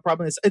Latino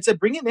problem. It's a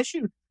bringing an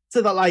issue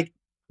to the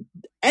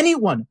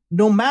anyone,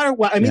 no matter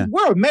what. I mean,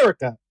 we're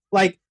America.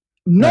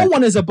 No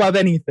one is above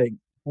anything.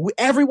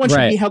 Everyone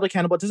should be held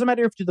accountable. It doesn't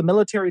matter if you're the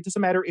military. It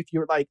doesn't matter if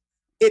you're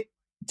it.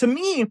 To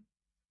me,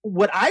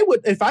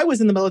 if I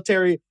was in the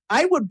military,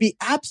 I would be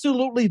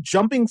absolutely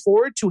jumping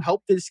forward to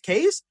help this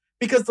case,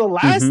 because the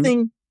last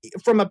thing,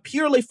 from a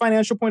purely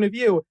financial point of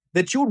view,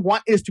 that you would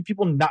want is to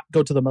people not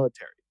go to the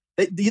military.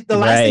 The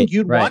last thing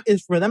you'd want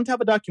is for them to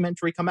have a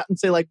documentary come out and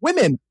say,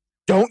 women,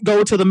 don't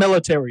go to the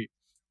military.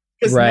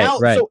 Because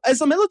so as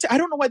a military, I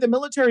don't know why the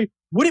military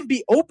wouldn't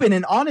be open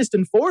and honest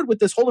and forward with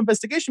this whole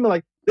investigation.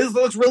 Be this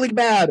looks really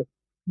bad.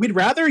 We'd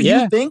rather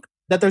you think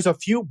that there's a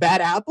few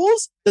bad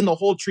apples than the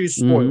whole tree's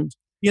spoiled.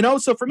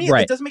 So for me,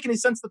 it doesn't make any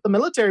sense that the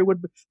military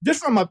would,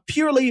 just from a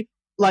purely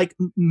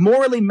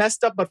morally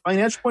messed up but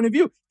financial point of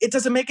view, it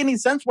doesn't make any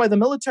sense why the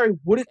military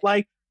wouldn't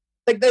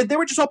they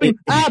were just hoping,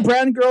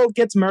 brown girl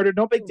gets murdered,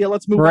 no big deal,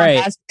 let's move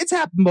on. It's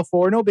happened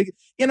before, no big,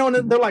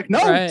 and they're like,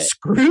 no,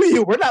 screw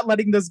you, we're not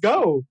letting this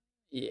go.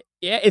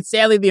 Yeah, it's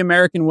sadly the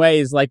American way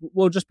is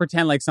we'll just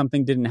pretend like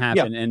something didn't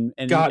happen and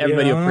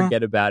everybody will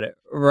forget about it,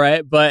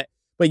 right? But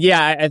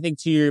yeah, I think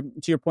to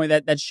your point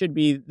that should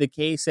be the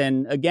case.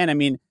 And again, I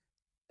mean,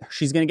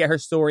 she's going to get her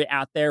story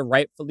out there,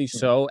 rightfully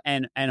so,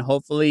 and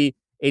hopefully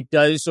it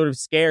does sort of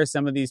scare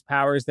some of these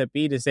powers that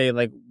be to say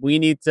we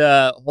need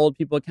to hold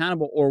people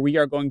accountable, or we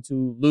are going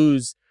to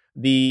lose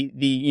the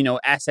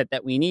asset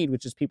that we need,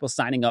 which is people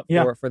signing up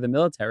for the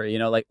military.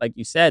 Like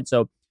you said.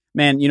 So,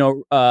 man,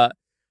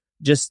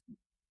 just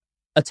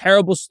a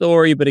terrible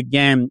story, but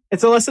again,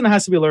 it's a lesson that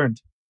has to be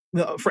learned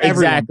for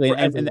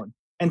everyone,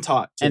 and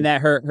taught too. And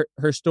that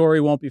her story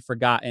won't be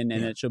forgotten,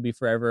 and it she'll be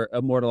forever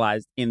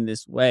immortalized in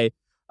this way.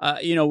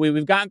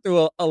 We've gotten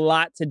through a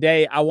lot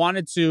today. I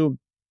wanted to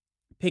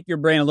pick your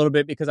brain a little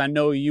bit because I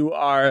know you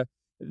are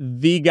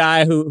the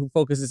guy who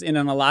focuses in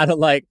on a lot of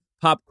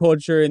pop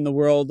culture in the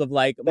world of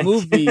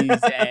movies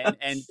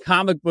and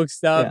comic book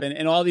stuff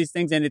and all these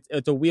things, and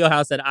it's a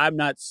wheelhouse that I'm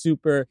not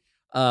super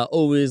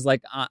always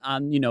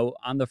on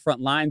the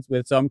front lines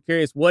with. So I'm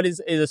curious, what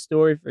is a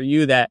story for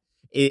you that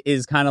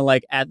is kind of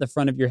at the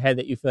front of your head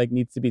that you feel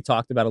needs to be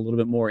talked about a little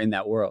bit more in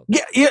that world?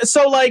 Yeah.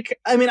 So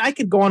I mean, I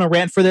could go on a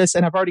rant for this,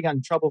 and I've already gotten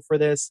in trouble for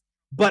this,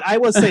 but I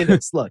will say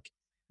this: look,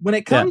 when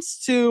it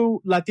comes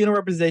to Latino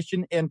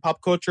representation in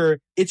pop culture,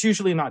 it's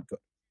usually not good.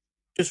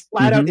 Just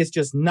flat out, it's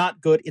just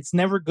not good. It's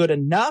never good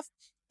enough.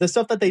 The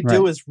stuff that they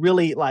do is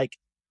really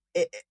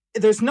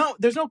there's no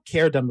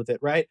care done with it,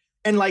 right?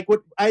 And I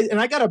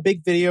got a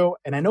big video,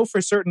 and I know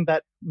for certain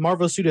that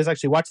Marvel Studios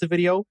actually watched the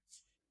video,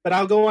 but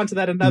I'll go on to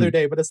that another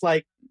day. But it's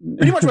pretty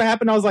much what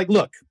happened. I was like,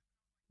 look,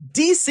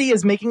 DC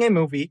is making a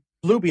movie,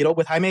 Blue Beetle,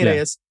 with Jaime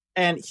Reyes,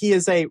 and he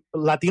is a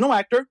Latino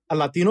actor, a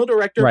Latino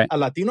director, a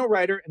Latino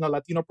writer, and a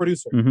Latino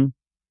producer.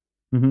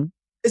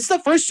 It's the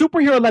first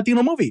superhero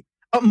Latino movie.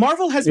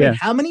 Marvel has made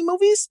how many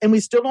movies, and we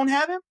still don't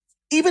have him?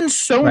 Even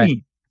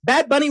Sony.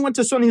 Bad Bunny went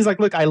to Sony. He's like,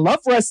 look, I love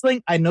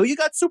wrestling. I know you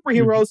got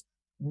superheroes.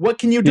 What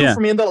can you do for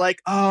me? And they're like,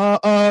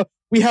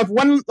 we have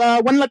one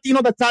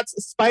Latino that's not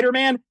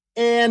Spider-Man,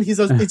 and he's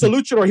a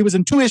luchador. He was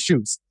in 2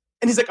 issues.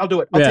 And he's like, I'll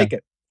do it. I'll take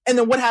it. And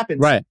then what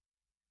happens?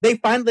 They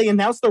finally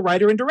announced the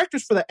writer and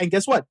directors for that. And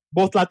guess what?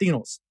 Both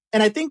Latinos.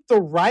 And I think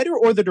the writer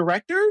or the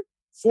director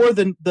for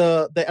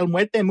the El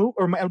Muerte movie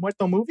or El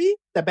Muerto movie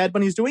that Bad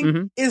Bunny is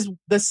doing is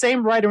the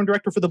same writer and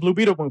director for the Blue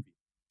Beetle movie.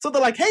 So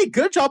they're like, hey,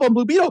 good job on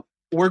Blue Beetle.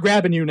 We're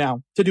grabbing you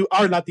now to do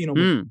our Latino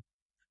movie.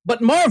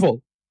 But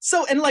Marvel.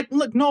 So, and look,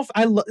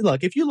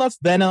 look, if you love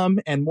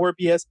Venom and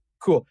Morbius,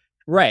 cool.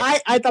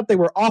 I thought they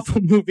were awful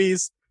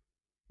movies.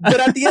 But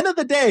at the end of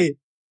the day,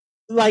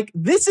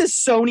 this is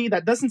Sony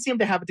that doesn't seem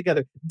to have it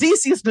together.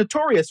 DC is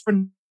notorious for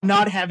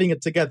not having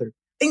it together.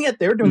 And yet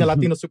they're doing a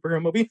Latino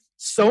superhero movie.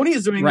 Sony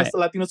is doing a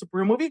Latino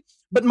superhero movie.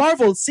 But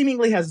Marvel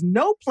seemingly has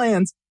no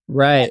plans.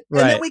 And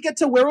then we get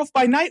to Werewolf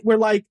by Night,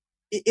 where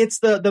it's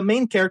the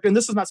main character, and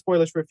this is not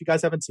spoilers for if you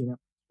guys haven't seen it.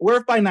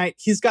 Werewolf by Night,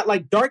 he's got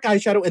like dark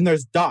eyeshadow and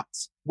there's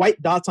dots,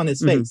 white dots on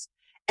his face.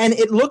 And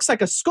it looks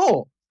like a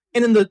skull.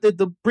 And in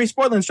the brief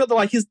spoiler in the show, they're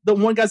like, the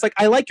one guy's like,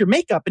 I like your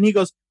makeup. And he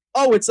goes,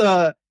 oh, it's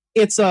a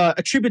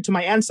tribute to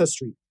my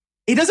ancestry.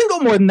 He doesn't go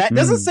more than that.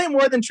 Doesn't say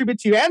more than tribute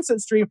to your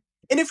ancestry.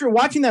 And if you're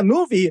watching that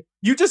movie,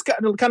 you just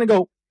kind of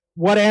go,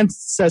 what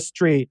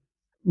ancestry?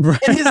 Right.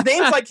 And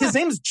his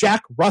name's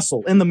Jack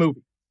Russell in the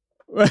movie.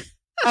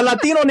 A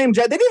Latino named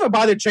Jack. They didn't even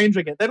bother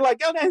changing it. They're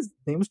like, oh, his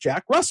name's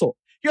Jack Russell.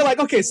 You're like,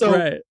 okay,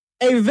 so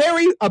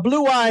a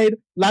blue-eyed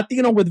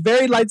Latino with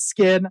very light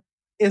skin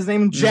is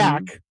named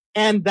Jack.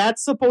 And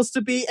that's supposed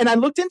to be, and I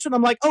looked into it, and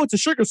I'm like, oh, it's a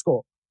sugar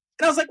skull.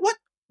 And I was like, what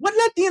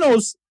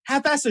Latinos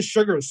half-ass a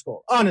sugar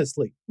skull,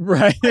 honestly.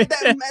 Right.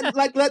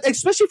 like,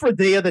 especially for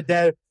Day of the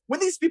Dead, when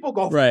these people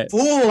go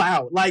full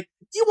out, like,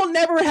 you will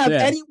never have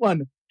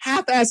anyone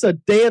half-ass a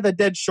Day of the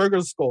Dead sugar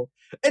skull.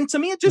 And to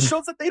me, it just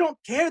shows that they don't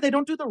care. They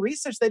don't do the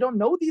research. They don't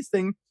know these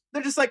things.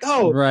 They're just like,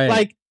 oh,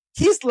 like,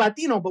 he's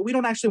Latino, but we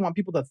don't actually want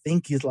people to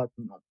think he's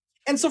Latino.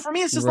 And so for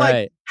me, it's just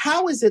like,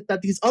 how is it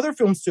that these other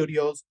film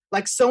studios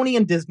like Sony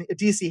and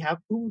DC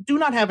who do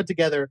not have it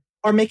together,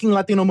 are making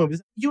Latino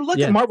movies? You look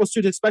at Marvel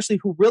Studios, especially,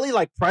 who really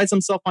like prides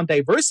themselves on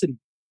diversity.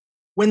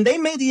 When they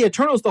made the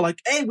Eternals, they're like,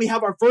 hey, we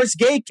have our first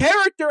gay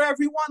character,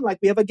 everyone. Like,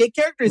 we have a gay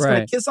character. He's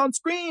going to kiss on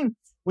screen.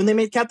 When they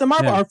made Captain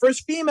Marvel, our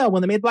first female.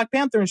 When they made Black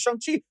Panther and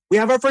Shang-Chi, we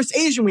have our first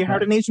Asian. We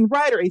hired an Asian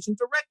writer, Asian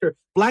director,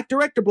 Black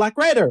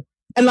writer.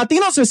 And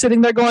Latinos are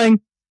sitting there going,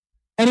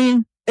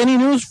 any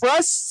news for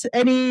us?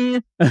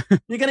 You're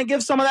going to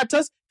give some of that to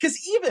us? Because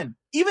even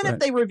if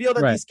they reveal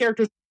that these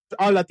characters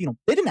are Latino,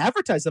 they didn't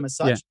advertise them as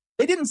such. Yeah.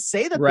 They didn't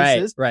say that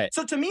this is. Right.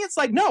 So to me, it's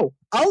like, no,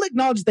 I'll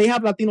acknowledge they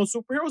have Latino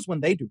superheroes when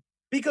they do.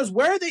 Because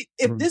where are they?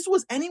 If this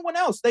was anyone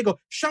else, they go,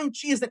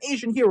 Shang-Chi is an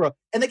Asian hero,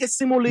 and they get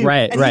Simu Liu.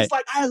 And he's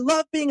like, I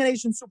love being an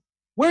Asian super.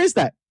 Where is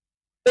that?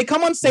 They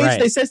come on stage,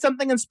 they say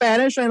something in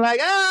Spanish, and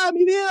like,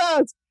 mi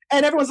vida.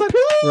 And everyone's like,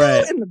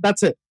 and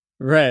that's it.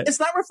 Right. It's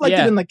not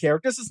reflected in the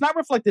characters. It's not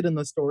reflected in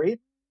the story.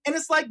 And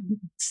it's like,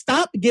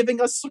 stop giving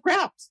us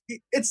scraps.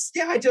 It's,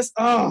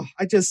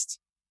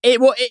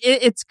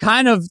 It's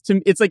kind of,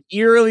 it's like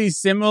eerily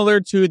similar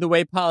to the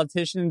way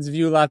politicians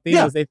view Latinos.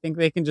 Yeah. They think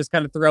they can just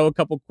kind of throw a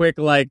couple quick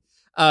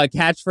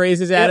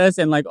catchphrases at us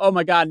and like, oh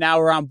my God, now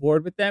we're on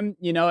board with them,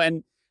 you know?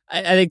 And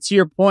I think to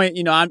your point,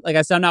 you know, I'm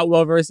not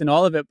well versed in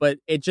all of it, but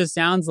it just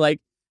sounds like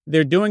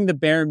they're doing the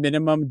bare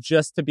minimum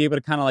just to be able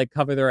to kind of like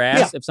cover their ass.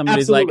 Yeah, if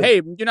somebody's like, hey,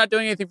 you're not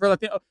doing anything for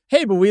Latino.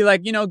 Hey, but we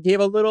like, you know,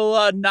 gave a little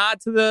nod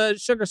to the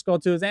sugar skull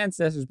to his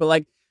ancestors. But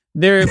like,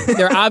 they're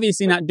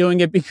obviously not doing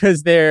it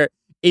because they're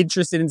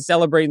interested in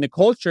celebrating the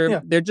culture.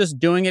 Yeah. They're just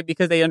doing it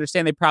because they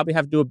understand they probably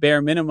have to do a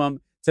bare minimum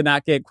to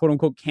not get quote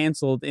unquote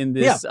canceled in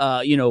this,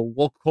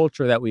 woke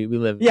culture that we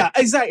live in. Yeah,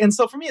 exactly. And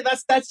so for me,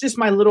 that's just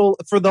my little,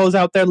 for those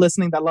out there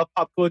listening that love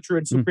pop culture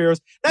and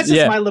superheroes, that's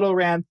just my little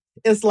rant.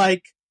 It's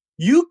like,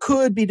 you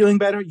could be doing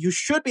better. You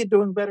should be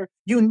doing better.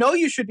 You know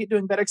you should be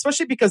doing better,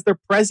 especially because their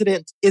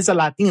president is a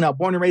Latina,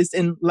 born and raised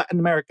in Latin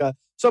America.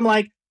 So I'm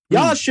like,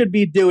 y'all should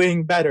be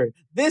doing better.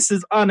 This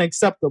is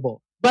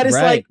unacceptable. But it's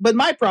like, but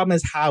my problem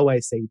is how I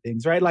say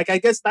things, right? Like, I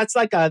guess that's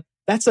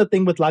a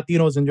thing with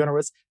Latinos in general.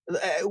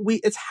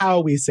 It's how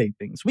we say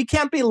things. We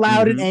can't be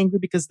loud and angry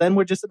because then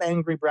we're just an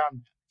angry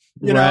brown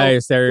man. You know,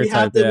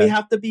 stereotype, we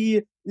have to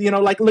be, you know,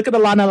 like, look at a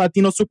lot of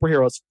Latino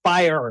superheroes,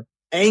 fire,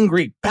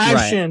 angry,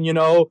 passion, you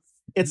know.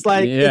 It's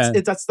like,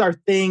 it's that's our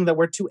thing that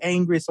we're too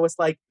angry. So it's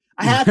like,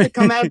 I have to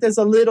come out as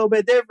a little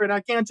bit different.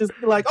 I can't just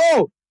be like,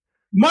 oh,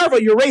 Marvel,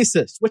 you're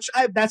racist, which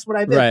that's what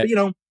I did. But, you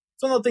know,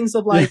 it's one of the things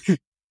of like,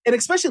 and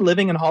especially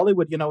living in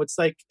Hollywood, you know, it's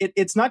like,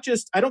 it's not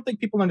just, I don't think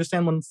people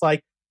understand when it's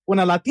like, when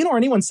a Latino or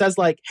anyone says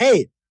like,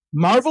 hey,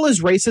 Marvel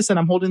is racist and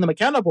I'm holding them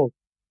accountable.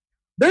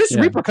 There's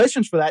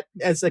repercussions for that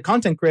as a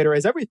content creator,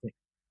 as everything,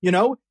 you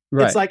know?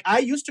 It's like, I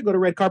used to go to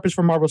red carpets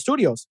for Marvel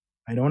Studios.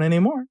 I don't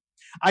anymore.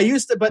 I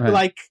used to, but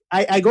like,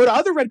 I go to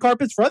other red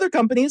carpets for other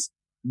companies,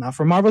 not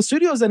for Marvel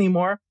Studios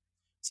anymore.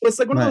 So it's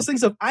like one of those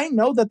things of, I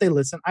know that they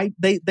listen.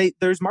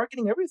 There's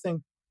marketing,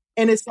 everything.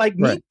 And it's like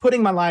me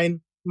putting my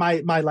line,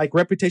 my like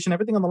reputation,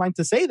 everything on the line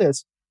to say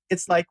this.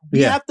 It's like,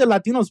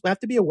 Latinos, we have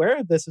to be aware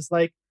of this. It's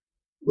like,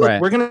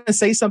 look, we're going to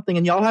say something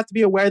and y'all have to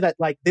be aware that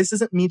like, this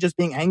isn't me just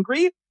being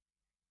angry.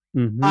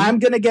 I'm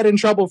going to get in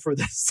trouble for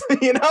this.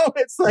 You know,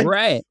 it's like,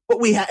 but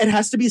it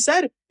has to be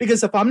said,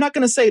 because if I'm not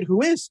going to say it,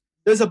 who is?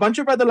 There's a bunch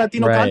of other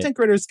Latino content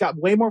creators got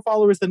way more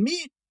followers than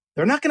me.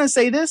 They're not going to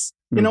say this.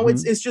 You know,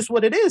 it's just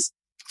what it is.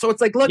 So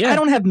it's like, look, I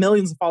don't have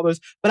millions of followers,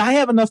 but I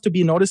have enough to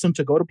be noticed and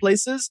to go to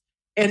places.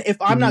 And if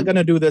I'm not going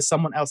to do this,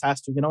 someone else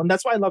has to, you know, and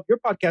that's why I love your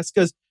podcast,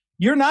 because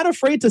you're not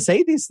afraid to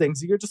say these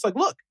things. You're just like,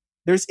 look,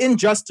 there's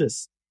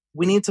injustice.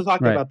 We need to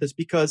talk about this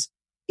because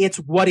it's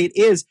what it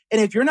is.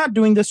 And if you're not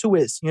doing this, who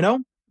is, you know?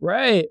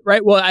 Right.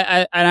 Well,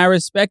 I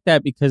respect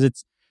that, because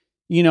it's,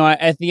 you know,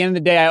 at the end of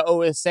the day, I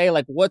always say,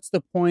 like, what's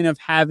the point of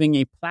having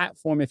a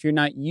platform if you're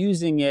not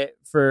using it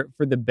for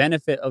the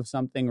benefit of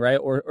something, right?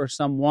 Or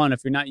someone,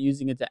 if you're not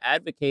using it to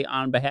advocate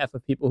on behalf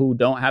of people who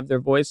don't have their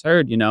voice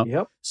heard, you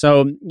know?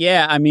 So,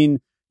 yeah, I mean,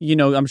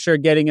 I'm sure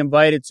getting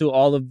invited to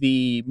all of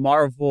the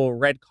Marvel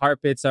red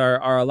carpets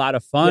are a lot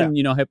of fun,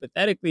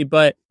 hypothetically,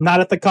 but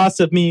not at the cost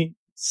of me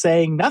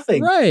saying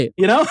nothing. Right.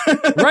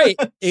 Right.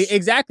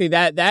 Exactly.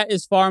 That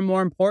is far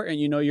more important.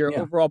 Your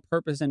overall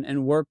purpose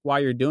and work while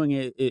you're doing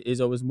it is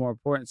always more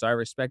important. So I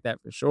respect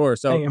that for sure.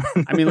 So,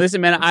 I mean,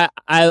 listen, man,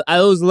 I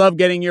always love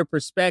getting your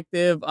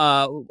perspective.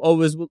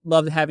 Always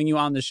loved having you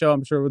on the show.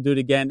 I'm sure we'll do it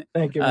again.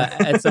 Thank you.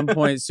 At some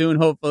point soon,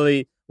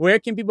 hopefully. Where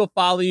can people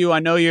follow you? I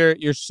know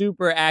you're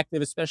super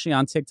active, especially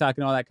on TikTok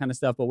and all that kind of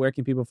stuff, but where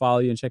can people follow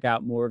you and check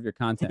out more of your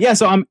content? Yeah,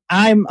 so I'm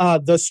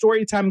the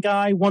Storytime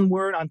Guy, one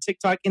word, on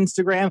TikTok,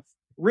 Instagram.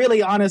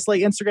 Really, honestly,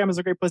 Instagram is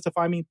a great place to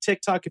find me.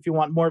 TikTok, if you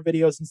want more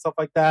videos and stuff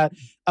like that.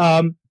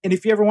 And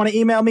if you ever want to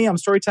email me, I'm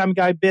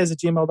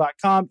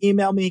storytimeguybiz@gmail.com.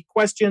 Email me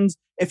questions.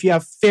 If you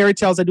have fairy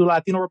tales, I do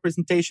Latino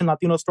representation,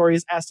 Latino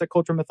stories, Aztec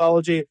culture,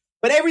 mythology,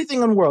 but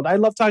everything in the world. I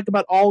love talking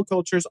about all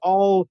cultures,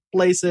 all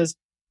places.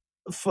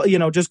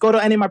 Just go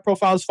to any of my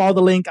profiles, follow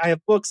the link. I have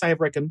books, I have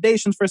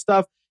recommendations for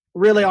stuff.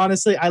 Really,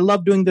 honestly, I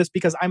love doing this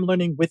because I'm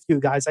learning with you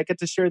guys. I get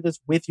to share this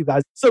with you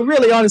guys. So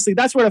really, honestly,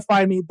 that's where to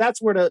find me.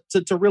 That's where to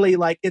really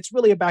it's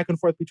really a back and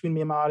forth between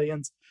me and my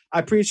audience. I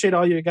appreciate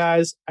all you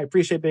guys. I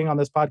appreciate being on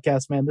this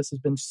podcast, man. This has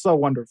been so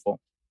wonderful.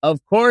 Of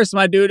course,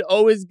 my dude.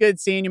 Always good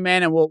seeing you,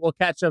 man. And we'll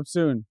catch up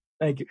soon.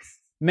 Thank you.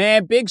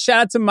 Man, big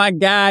shout out to my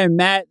guy,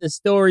 Matt, the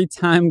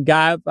Storytime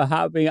Guy, for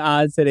hopping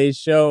on today's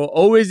show.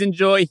 Always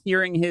enjoy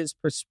hearing his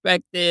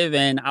perspective,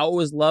 and I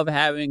always love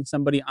having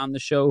somebody on the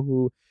show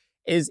who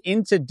is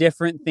into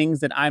different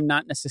things that I'm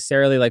not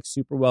necessarily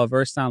super well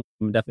versed on.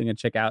 I'm definitely going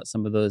to check out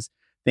some of those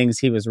things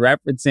he was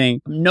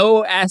referencing.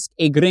 No Ask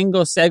a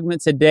Gringo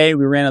segment today.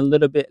 We ran a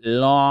little bit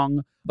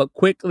long, but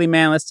quickly,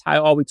 man, let's tie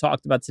all we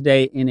talked about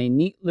today in a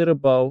neat little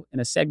bow in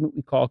a segment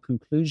we call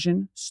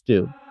Conclusion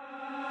Stew.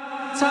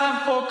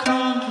 Time for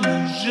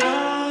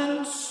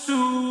conclusion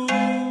stew.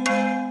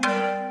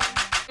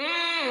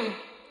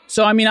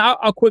 So, I mean,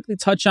 I'll quickly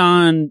touch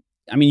on,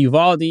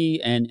 Uvalde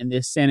and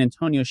this San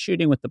Antonio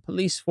shooting with the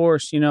police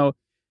force.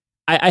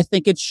 I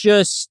think it's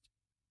just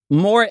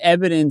more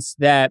evidence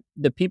that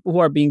the people who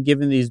are being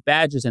given these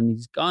badges and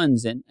these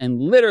guns and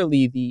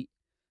literally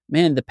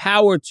the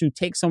power to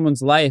take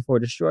someone's life or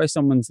destroy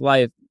someone's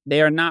life,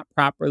 they are not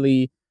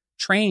properly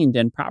trained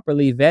and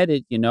properly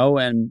vetted,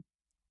 and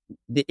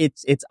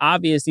it's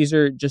obvious these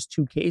are just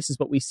two cases,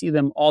 but we see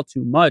them all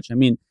too much. I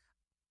mean,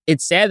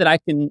 it's sad that I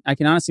can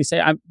honestly say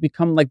I've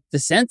become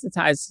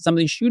desensitized to some of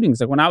these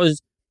shootings. When I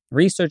was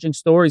researching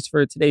stories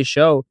for today's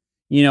show,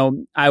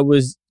 I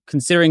was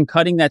considering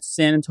cutting that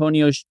San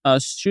Antonio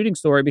shooting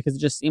story because it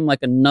just seemed like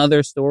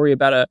another story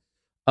about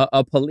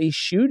a police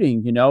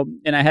shooting,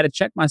 and I had to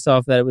check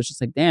myself that it was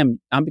just damn,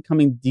 I'm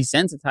becoming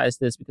desensitized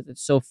to this because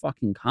it's so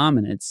fucking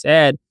common. It's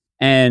sad.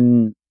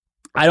 And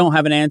I don't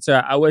have an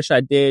answer. I wish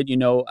I did.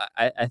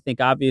 I think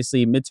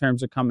obviously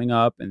midterms are coming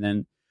up, and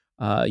then,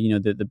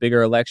 the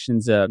bigger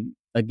elections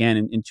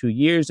again in 2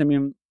 years. I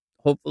mean,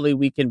 hopefully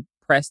we can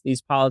press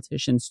these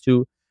politicians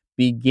to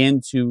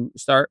begin to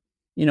start,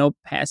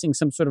 passing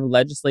some sort of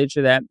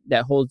legislature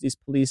that holds these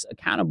police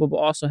accountable, but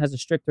also has a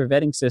stricter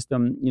vetting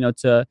system.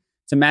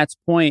 To Matt's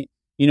point,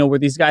 where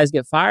these guys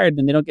get fired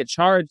and they don't get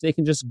charged, they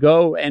can just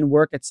go and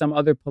work at some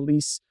other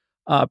police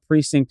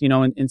precinct,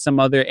 in some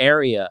other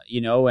area,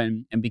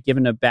 and be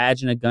given a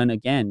badge and a gun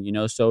again,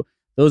 so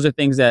those are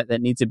things that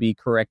need to be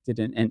corrected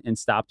and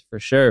stopped for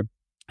sure.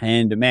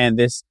 And man,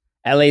 this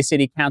LA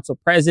City Council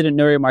President,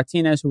 Nuria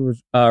Martinez, who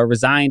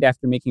resigned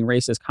after making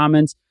racist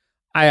comments,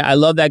 I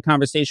love that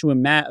conversation with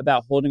Matt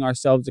about holding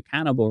ourselves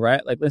accountable,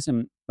 right?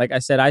 Listen, like I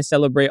said, I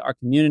celebrate our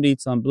community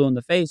till I'm blue in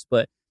the face,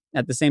 but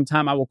at the same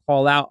time, I will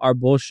call out our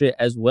bullshit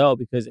as well,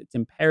 because it's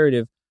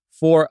imperative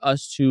for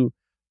us to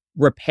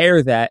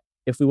repair that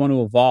if we want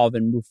to evolve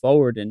and move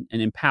forward and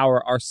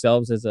empower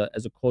ourselves as a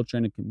culture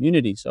and a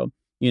community. So,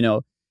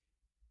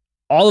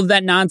 all of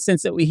that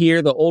nonsense that we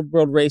hear, the old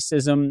world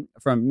racism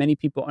from many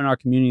people in our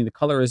community, the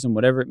colorism,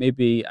 whatever it may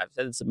be, I've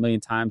said this a million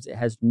times, it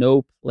has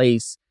no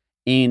place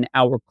in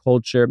our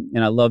culture.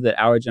 And I love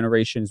that our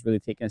generation is really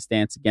taking a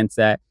stance against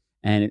that.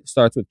 And it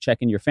starts with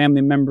checking your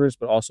family members,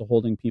 but also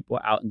holding people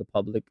out in the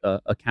public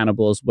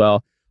accountable as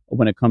well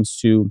when it comes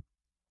to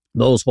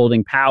those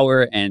holding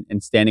power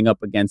and standing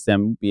up against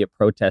them, be it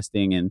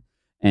protesting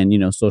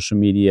and social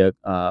media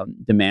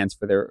demands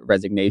for their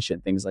resignation,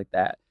 things like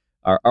that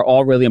are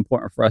all really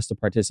important for us to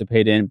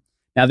participate in.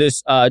 Now,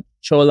 this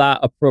Chola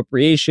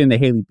appropriation, the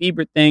Hailey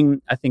Bieber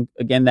thing, I think,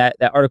 again, that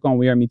article on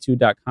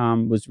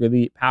wearemetoo.com was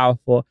really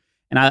powerful.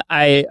 And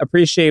I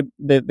appreciate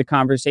the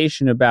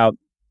conversation about,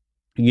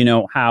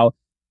 how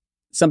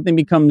something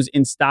becomes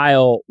in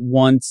style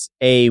once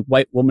a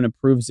white woman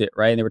approves it,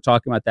 right? And they were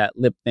talking about that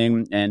lip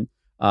thing. And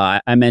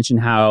I mentioned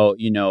how,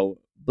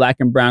 Black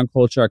and brown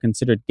culture are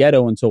considered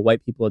ghetto until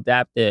white people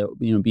adapt it,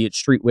 be it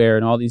streetwear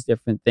and all these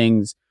different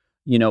things.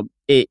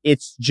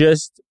 It's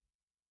just,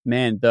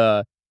 man,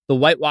 the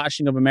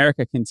whitewashing of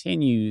America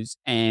continues.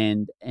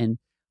 And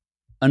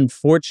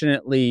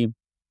unfortunately,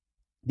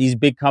 these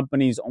big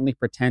companies only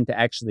pretend to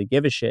actually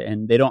give a shit,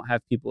 and they don't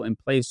have people in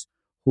place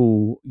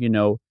who,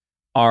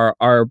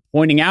 are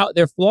pointing out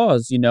their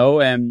flaws, you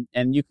know, and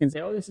you can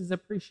say, oh, this is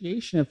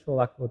appreciation of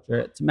Chola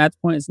culture. To Matt's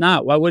point, it's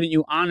not. Why wouldn't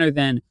you honor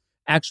then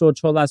actual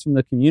Cholas from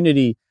the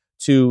community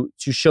to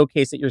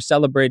showcase that you're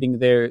celebrating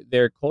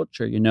their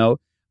culture, you know?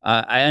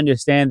 I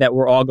understand that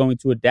we're all going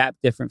to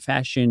adapt different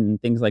fashion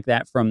and things like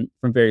that from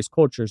various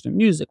cultures and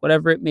music,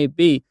 whatever it may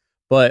be.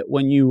 But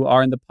when you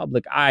are in the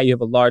public eye, you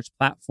have a large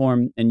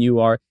platform and you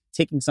are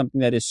taking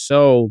something that is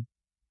so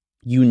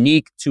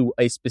unique to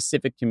a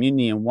specific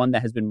community and one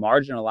that has been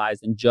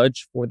marginalized and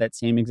judged for that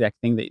same exact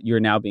thing that you're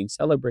now being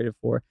celebrated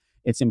for.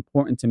 It's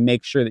important to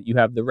make sure that you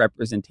have the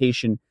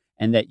representation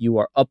and that you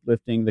are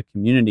uplifting the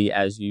community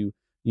as you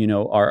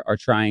know, are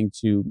trying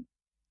to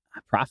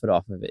profit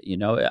off of it. You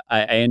know,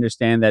 I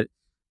understand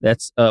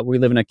that's we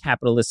live in a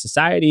capitalist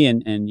society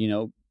and, you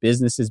know,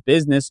 business is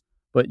business,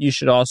 but you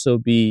should also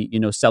be, you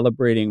know,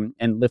 celebrating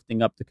and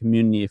lifting up the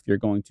community if you're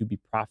going to be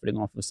profiting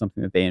off of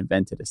something that they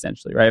invented,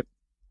 essentially, right?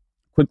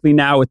 Quickly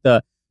now with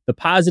the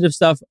positive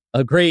stuff,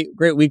 a great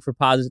week for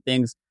positive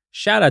things.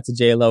 Shout out to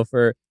JLo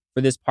for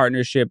this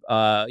partnership,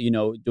 you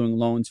know, doing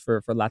loans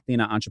for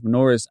Latina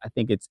entrepreneurs. I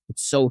think it's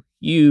so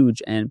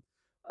huge. And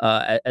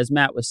as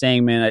Matt was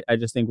saying, man, I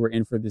just think we're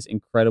in for this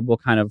incredible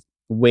kind of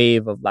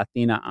wave of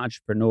Latina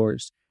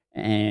entrepreneurs.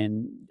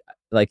 And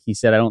like he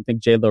said, I don't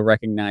think JLo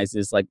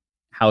recognizes like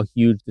how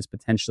huge this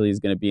potentially is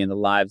going to be in the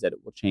lives that it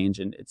will change.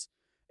 And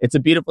it's a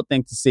beautiful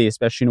thing to see,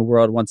 especially in a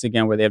world, once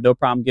again, where they have no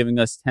problem giving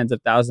us tens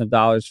of thousands of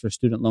dollars for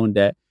student loan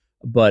debt,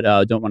 but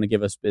don't want to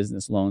give us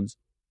business loans.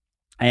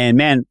 And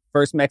man,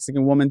 first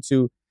Mexican woman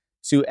to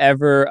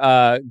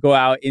ever go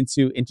out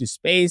into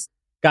space,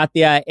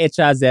 Katia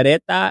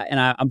Echazarreta. And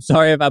I'm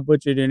sorry if I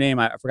butchered your name.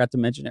 I forgot to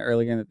mention it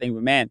earlier in the thing,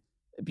 but man,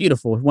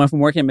 beautiful. Went from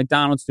working at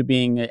McDonald's to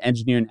being an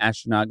engineer and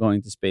astronaut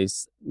going to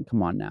space.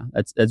 Come on now.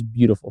 That's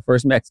beautiful.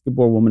 First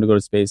Mexican-born woman to go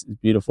to space is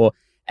beautiful.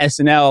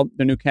 SNL,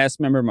 the new cast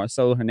member,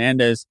 Marcelo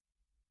Hernandez,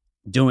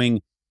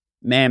 doing,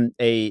 man,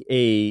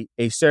 a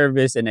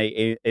service and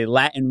a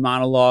Latin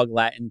monologue,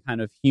 Latin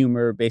kind of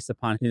humor based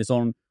upon his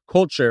own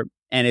culture.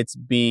 And it's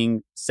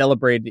being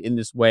celebrated in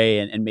this way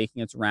and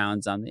making its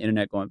rounds on the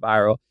internet, going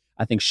viral,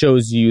 I think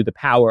shows you the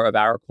power of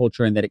our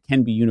culture and that it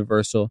can be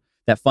universal,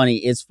 that funny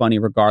is funny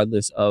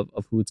regardless of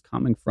who it's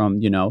coming from,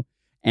 you know.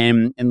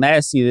 And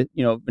lastly,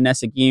 you know,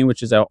 Vanessa Guillen,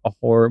 which is a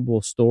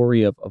horrible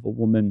story of a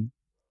woman,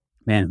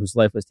 man, whose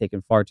life was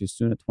taken far too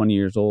soon at 20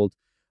 years old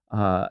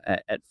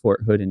at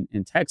Fort Hood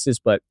in Texas.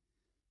 But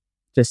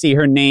to see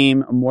her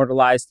name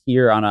immortalized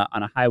here on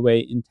a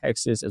highway in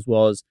Texas, as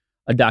well as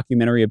a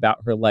documentary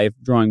about her life,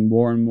 drawing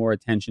more and more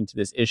attention to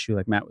this issue,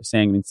 like Matt was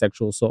saying. I mean,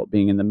 sexual assault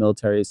being in the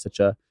military is such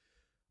a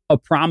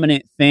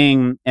prominent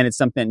thing, and it's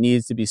something that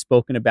needs to be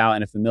spoken about.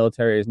 And if the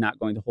military is not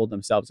going to hold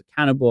themselves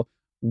accountable,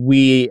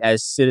 we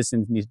as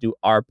citizens need to do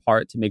our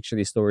part to make sure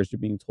these stories are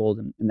being told,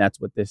 and that's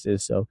what this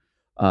is. So,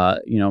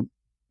 you know,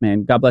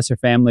 man, God bless her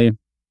family,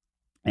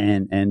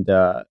 and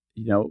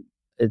you know,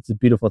 it's a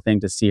beautiful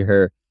thing to see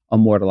her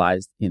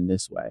immortalized in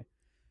this way.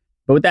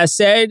 But with that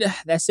said,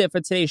 that's it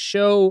for today's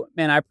show.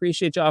 Man, I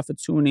appreciate y'all for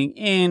tuning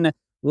in.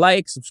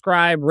 Like,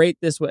 subscribe, rate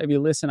this wherever you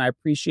listen. I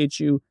appreciate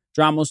you.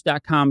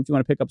 Dramos.com if you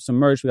want to pick up some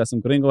merch. We got some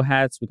Gringo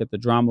hats. We got the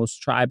Dramos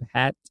Tribe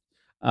hat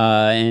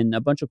and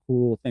a bunch of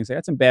cool things. I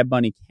got some Bad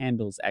Bunny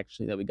candles,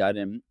 actually, that we got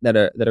in that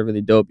are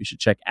really dope. You should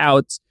check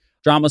out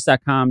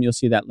Dramos.com. You'll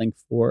see that link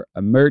for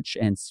a merch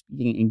and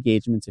speaking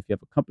engagements. If you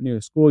have a company or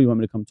a school, you want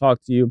me to come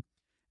talk to you.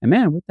 And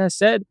man, with that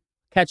said,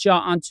 catch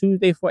y'all on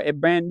Tuesday for a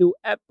brand new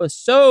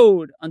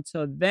episode.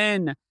 Until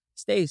then,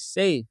 stay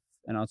safe,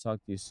 and I'll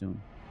talk to you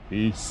soon.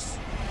 Peace.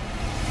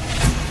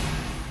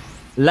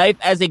 Life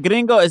as a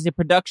Gringo is a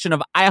production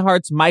of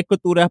iHeart's My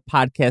Cultura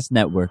Podcast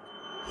Network.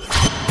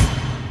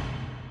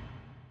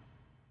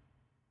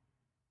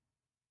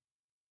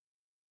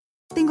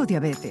 Tengo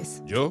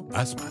diabetes. Yo,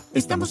 asma.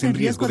 Estamos en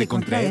riesgo de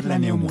contraer la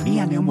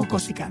neumonía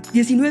neumocócica.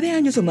 19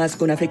 años o más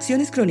con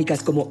afecciones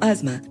crónicas como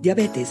asma,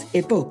 diabetes,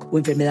 EPOC o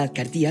enfermedad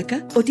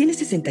cardíaca, o tienes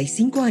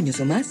 65 años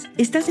o más,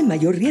 estás en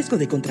mayor riesgo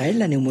de contraer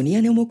la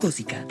neumonía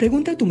neumocócica.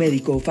 Pregunta a tu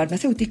médico o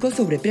farmacéutico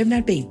sobre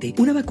Prevnar 20,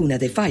 una vacuna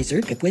de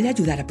Pfizer que puede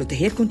ayudar a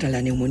proteger contra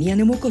la neumonía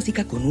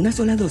neumocócica con una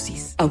sola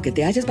dosis. Aunque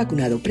te hayas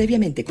vacunado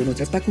previamente con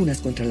otras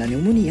vacunas contra la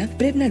neumonía,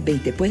 Prevnar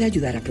 20 puede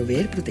ayudar a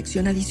proveer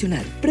protección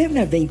adicional.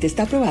 Prevnar 20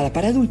 está aprobada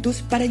para adultos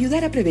para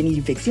ayudar a prevenir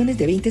infecciones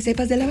de 20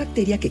 cepas de la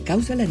bacteria que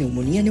causa la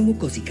neumonía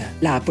neumocócica.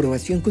 La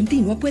aprobación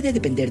continua puede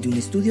depender de un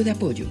estudio de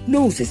apoyo.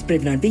 No uses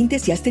Prevnar 20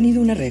 si has tenido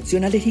una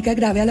reacción alérgica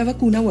grave a la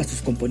vacuna o a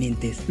sus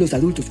componentes. Los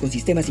adultos con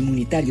sistemas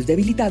inmunitarios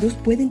debilitados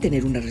pueden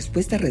tener una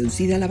respuesta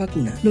reducida a la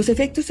vacuna. Los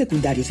efectos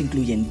secundarios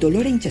incluyen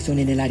dolor e hinchazón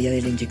en el área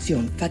de la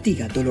inyección,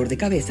 fatiga, dolor de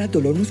cabeza,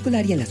 dolor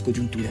muscular y en las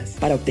coyunturas.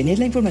 Para obtener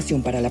la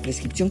información para la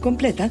prescripción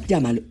completa,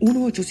 llama al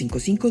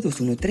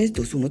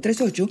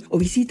 1-855-213-2138 o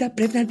visita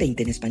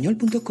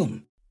Prevnar20enespañol.com.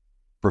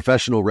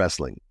 Professional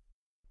wrestling,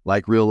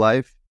 like real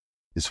life,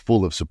 is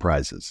full of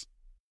surprises.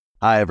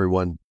 Hi,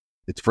 everyone.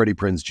 It's Freddie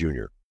Prinze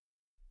Jr.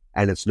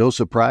 And it's no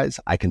surprise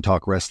I can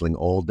talk wrestling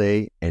all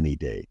day, any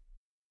day.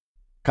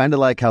 Kind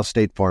of like how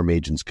State Farm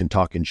agents can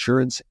talk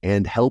insurance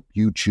and help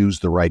you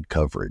choose the right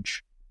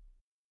coverage.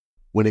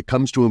 When it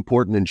comes to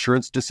important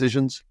insurance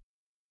decisions,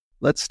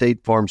 let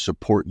State Farm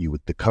support you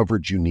with the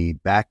coverage you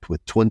need, backed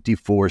with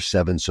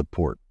 24/7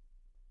 support.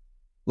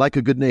 Like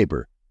a good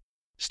neighbor,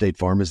 State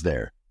Farm is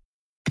there.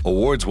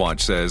 Awards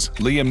Watch says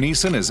Liam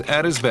Neeson is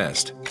at his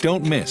best.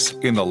 Don't miss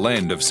In the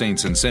Land of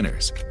Saints and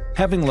Sinners.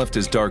 Having left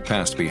his dark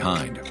past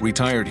behind,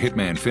 retired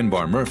hitman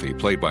Finbar Murphy,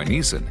 played by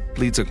Neeson,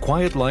 leads a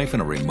quiet life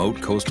in a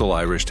remote coastal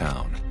Irish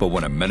town. But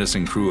when a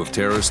menacing crew of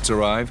terrorists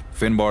arrive,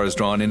 Finbar is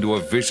drawn into a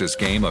vicious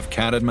game of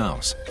cat and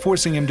mouse,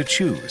 forcing him to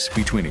choose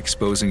between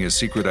exposing his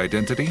secret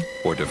identity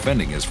or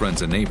defending his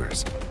friends and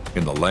neighbors.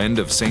 In the Land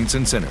of Saints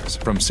and Sinners,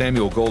 from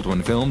Samuel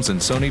Goldwyn Films and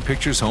Sony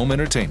Pictures Home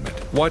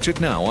Entertainment. Watch it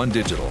now on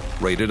digital.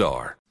 Rated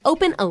R.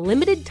 Open a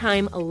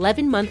limited-time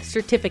 11-month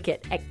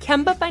certificate at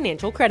Kemba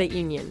Financial Credit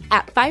Union.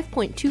 At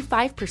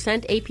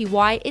 5.25%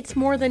 APY, it's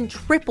more than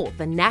triple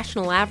the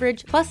national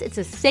average, plus it's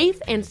a safe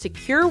and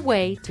secure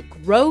way to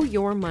grow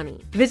your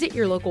money. Visit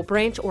your local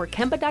branch or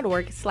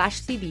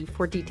kemba.org/cd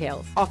for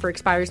details. Offer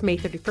expires May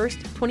 31st,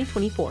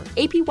 2024.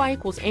 APY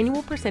equals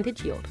annual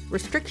percentage yield.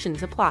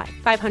 Restrictions apply.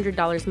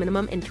 $500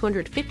 minimum and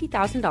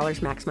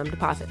 $250,000 maximum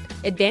deposit.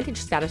 Advantage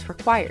status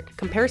required.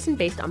 Comparison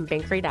based on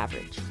bank rate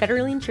average.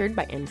 Federally insured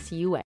by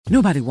NCUA.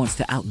 Nobody wants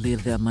to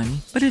outlive their money,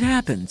 but it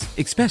happens,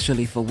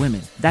 especially for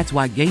women. That's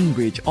why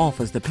Gainbridge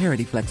offers the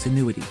Parity Flex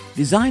annuity,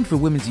 designed for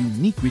women's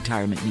unique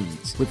retirement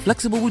needs, with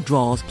flexible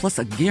withdrawals plus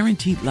a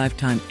guaranteed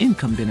lifetime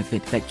income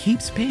benefit that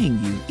keeps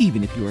paying you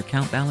even if your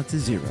account balance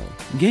is zero.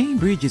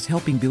 Gainbridge is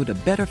helping build a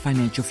better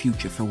financial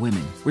future for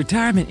women.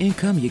 Retirement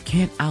income you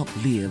can't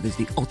outlive is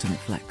the ultimate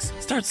flex.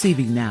 Start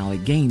saving now at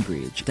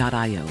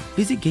Gainbridge.io.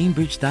 Visit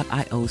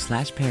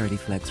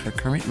Gainbridge.io/ParityFlex for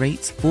current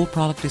rates, full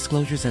product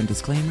disclosures and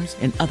disclaimers,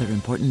 and other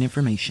important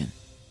information.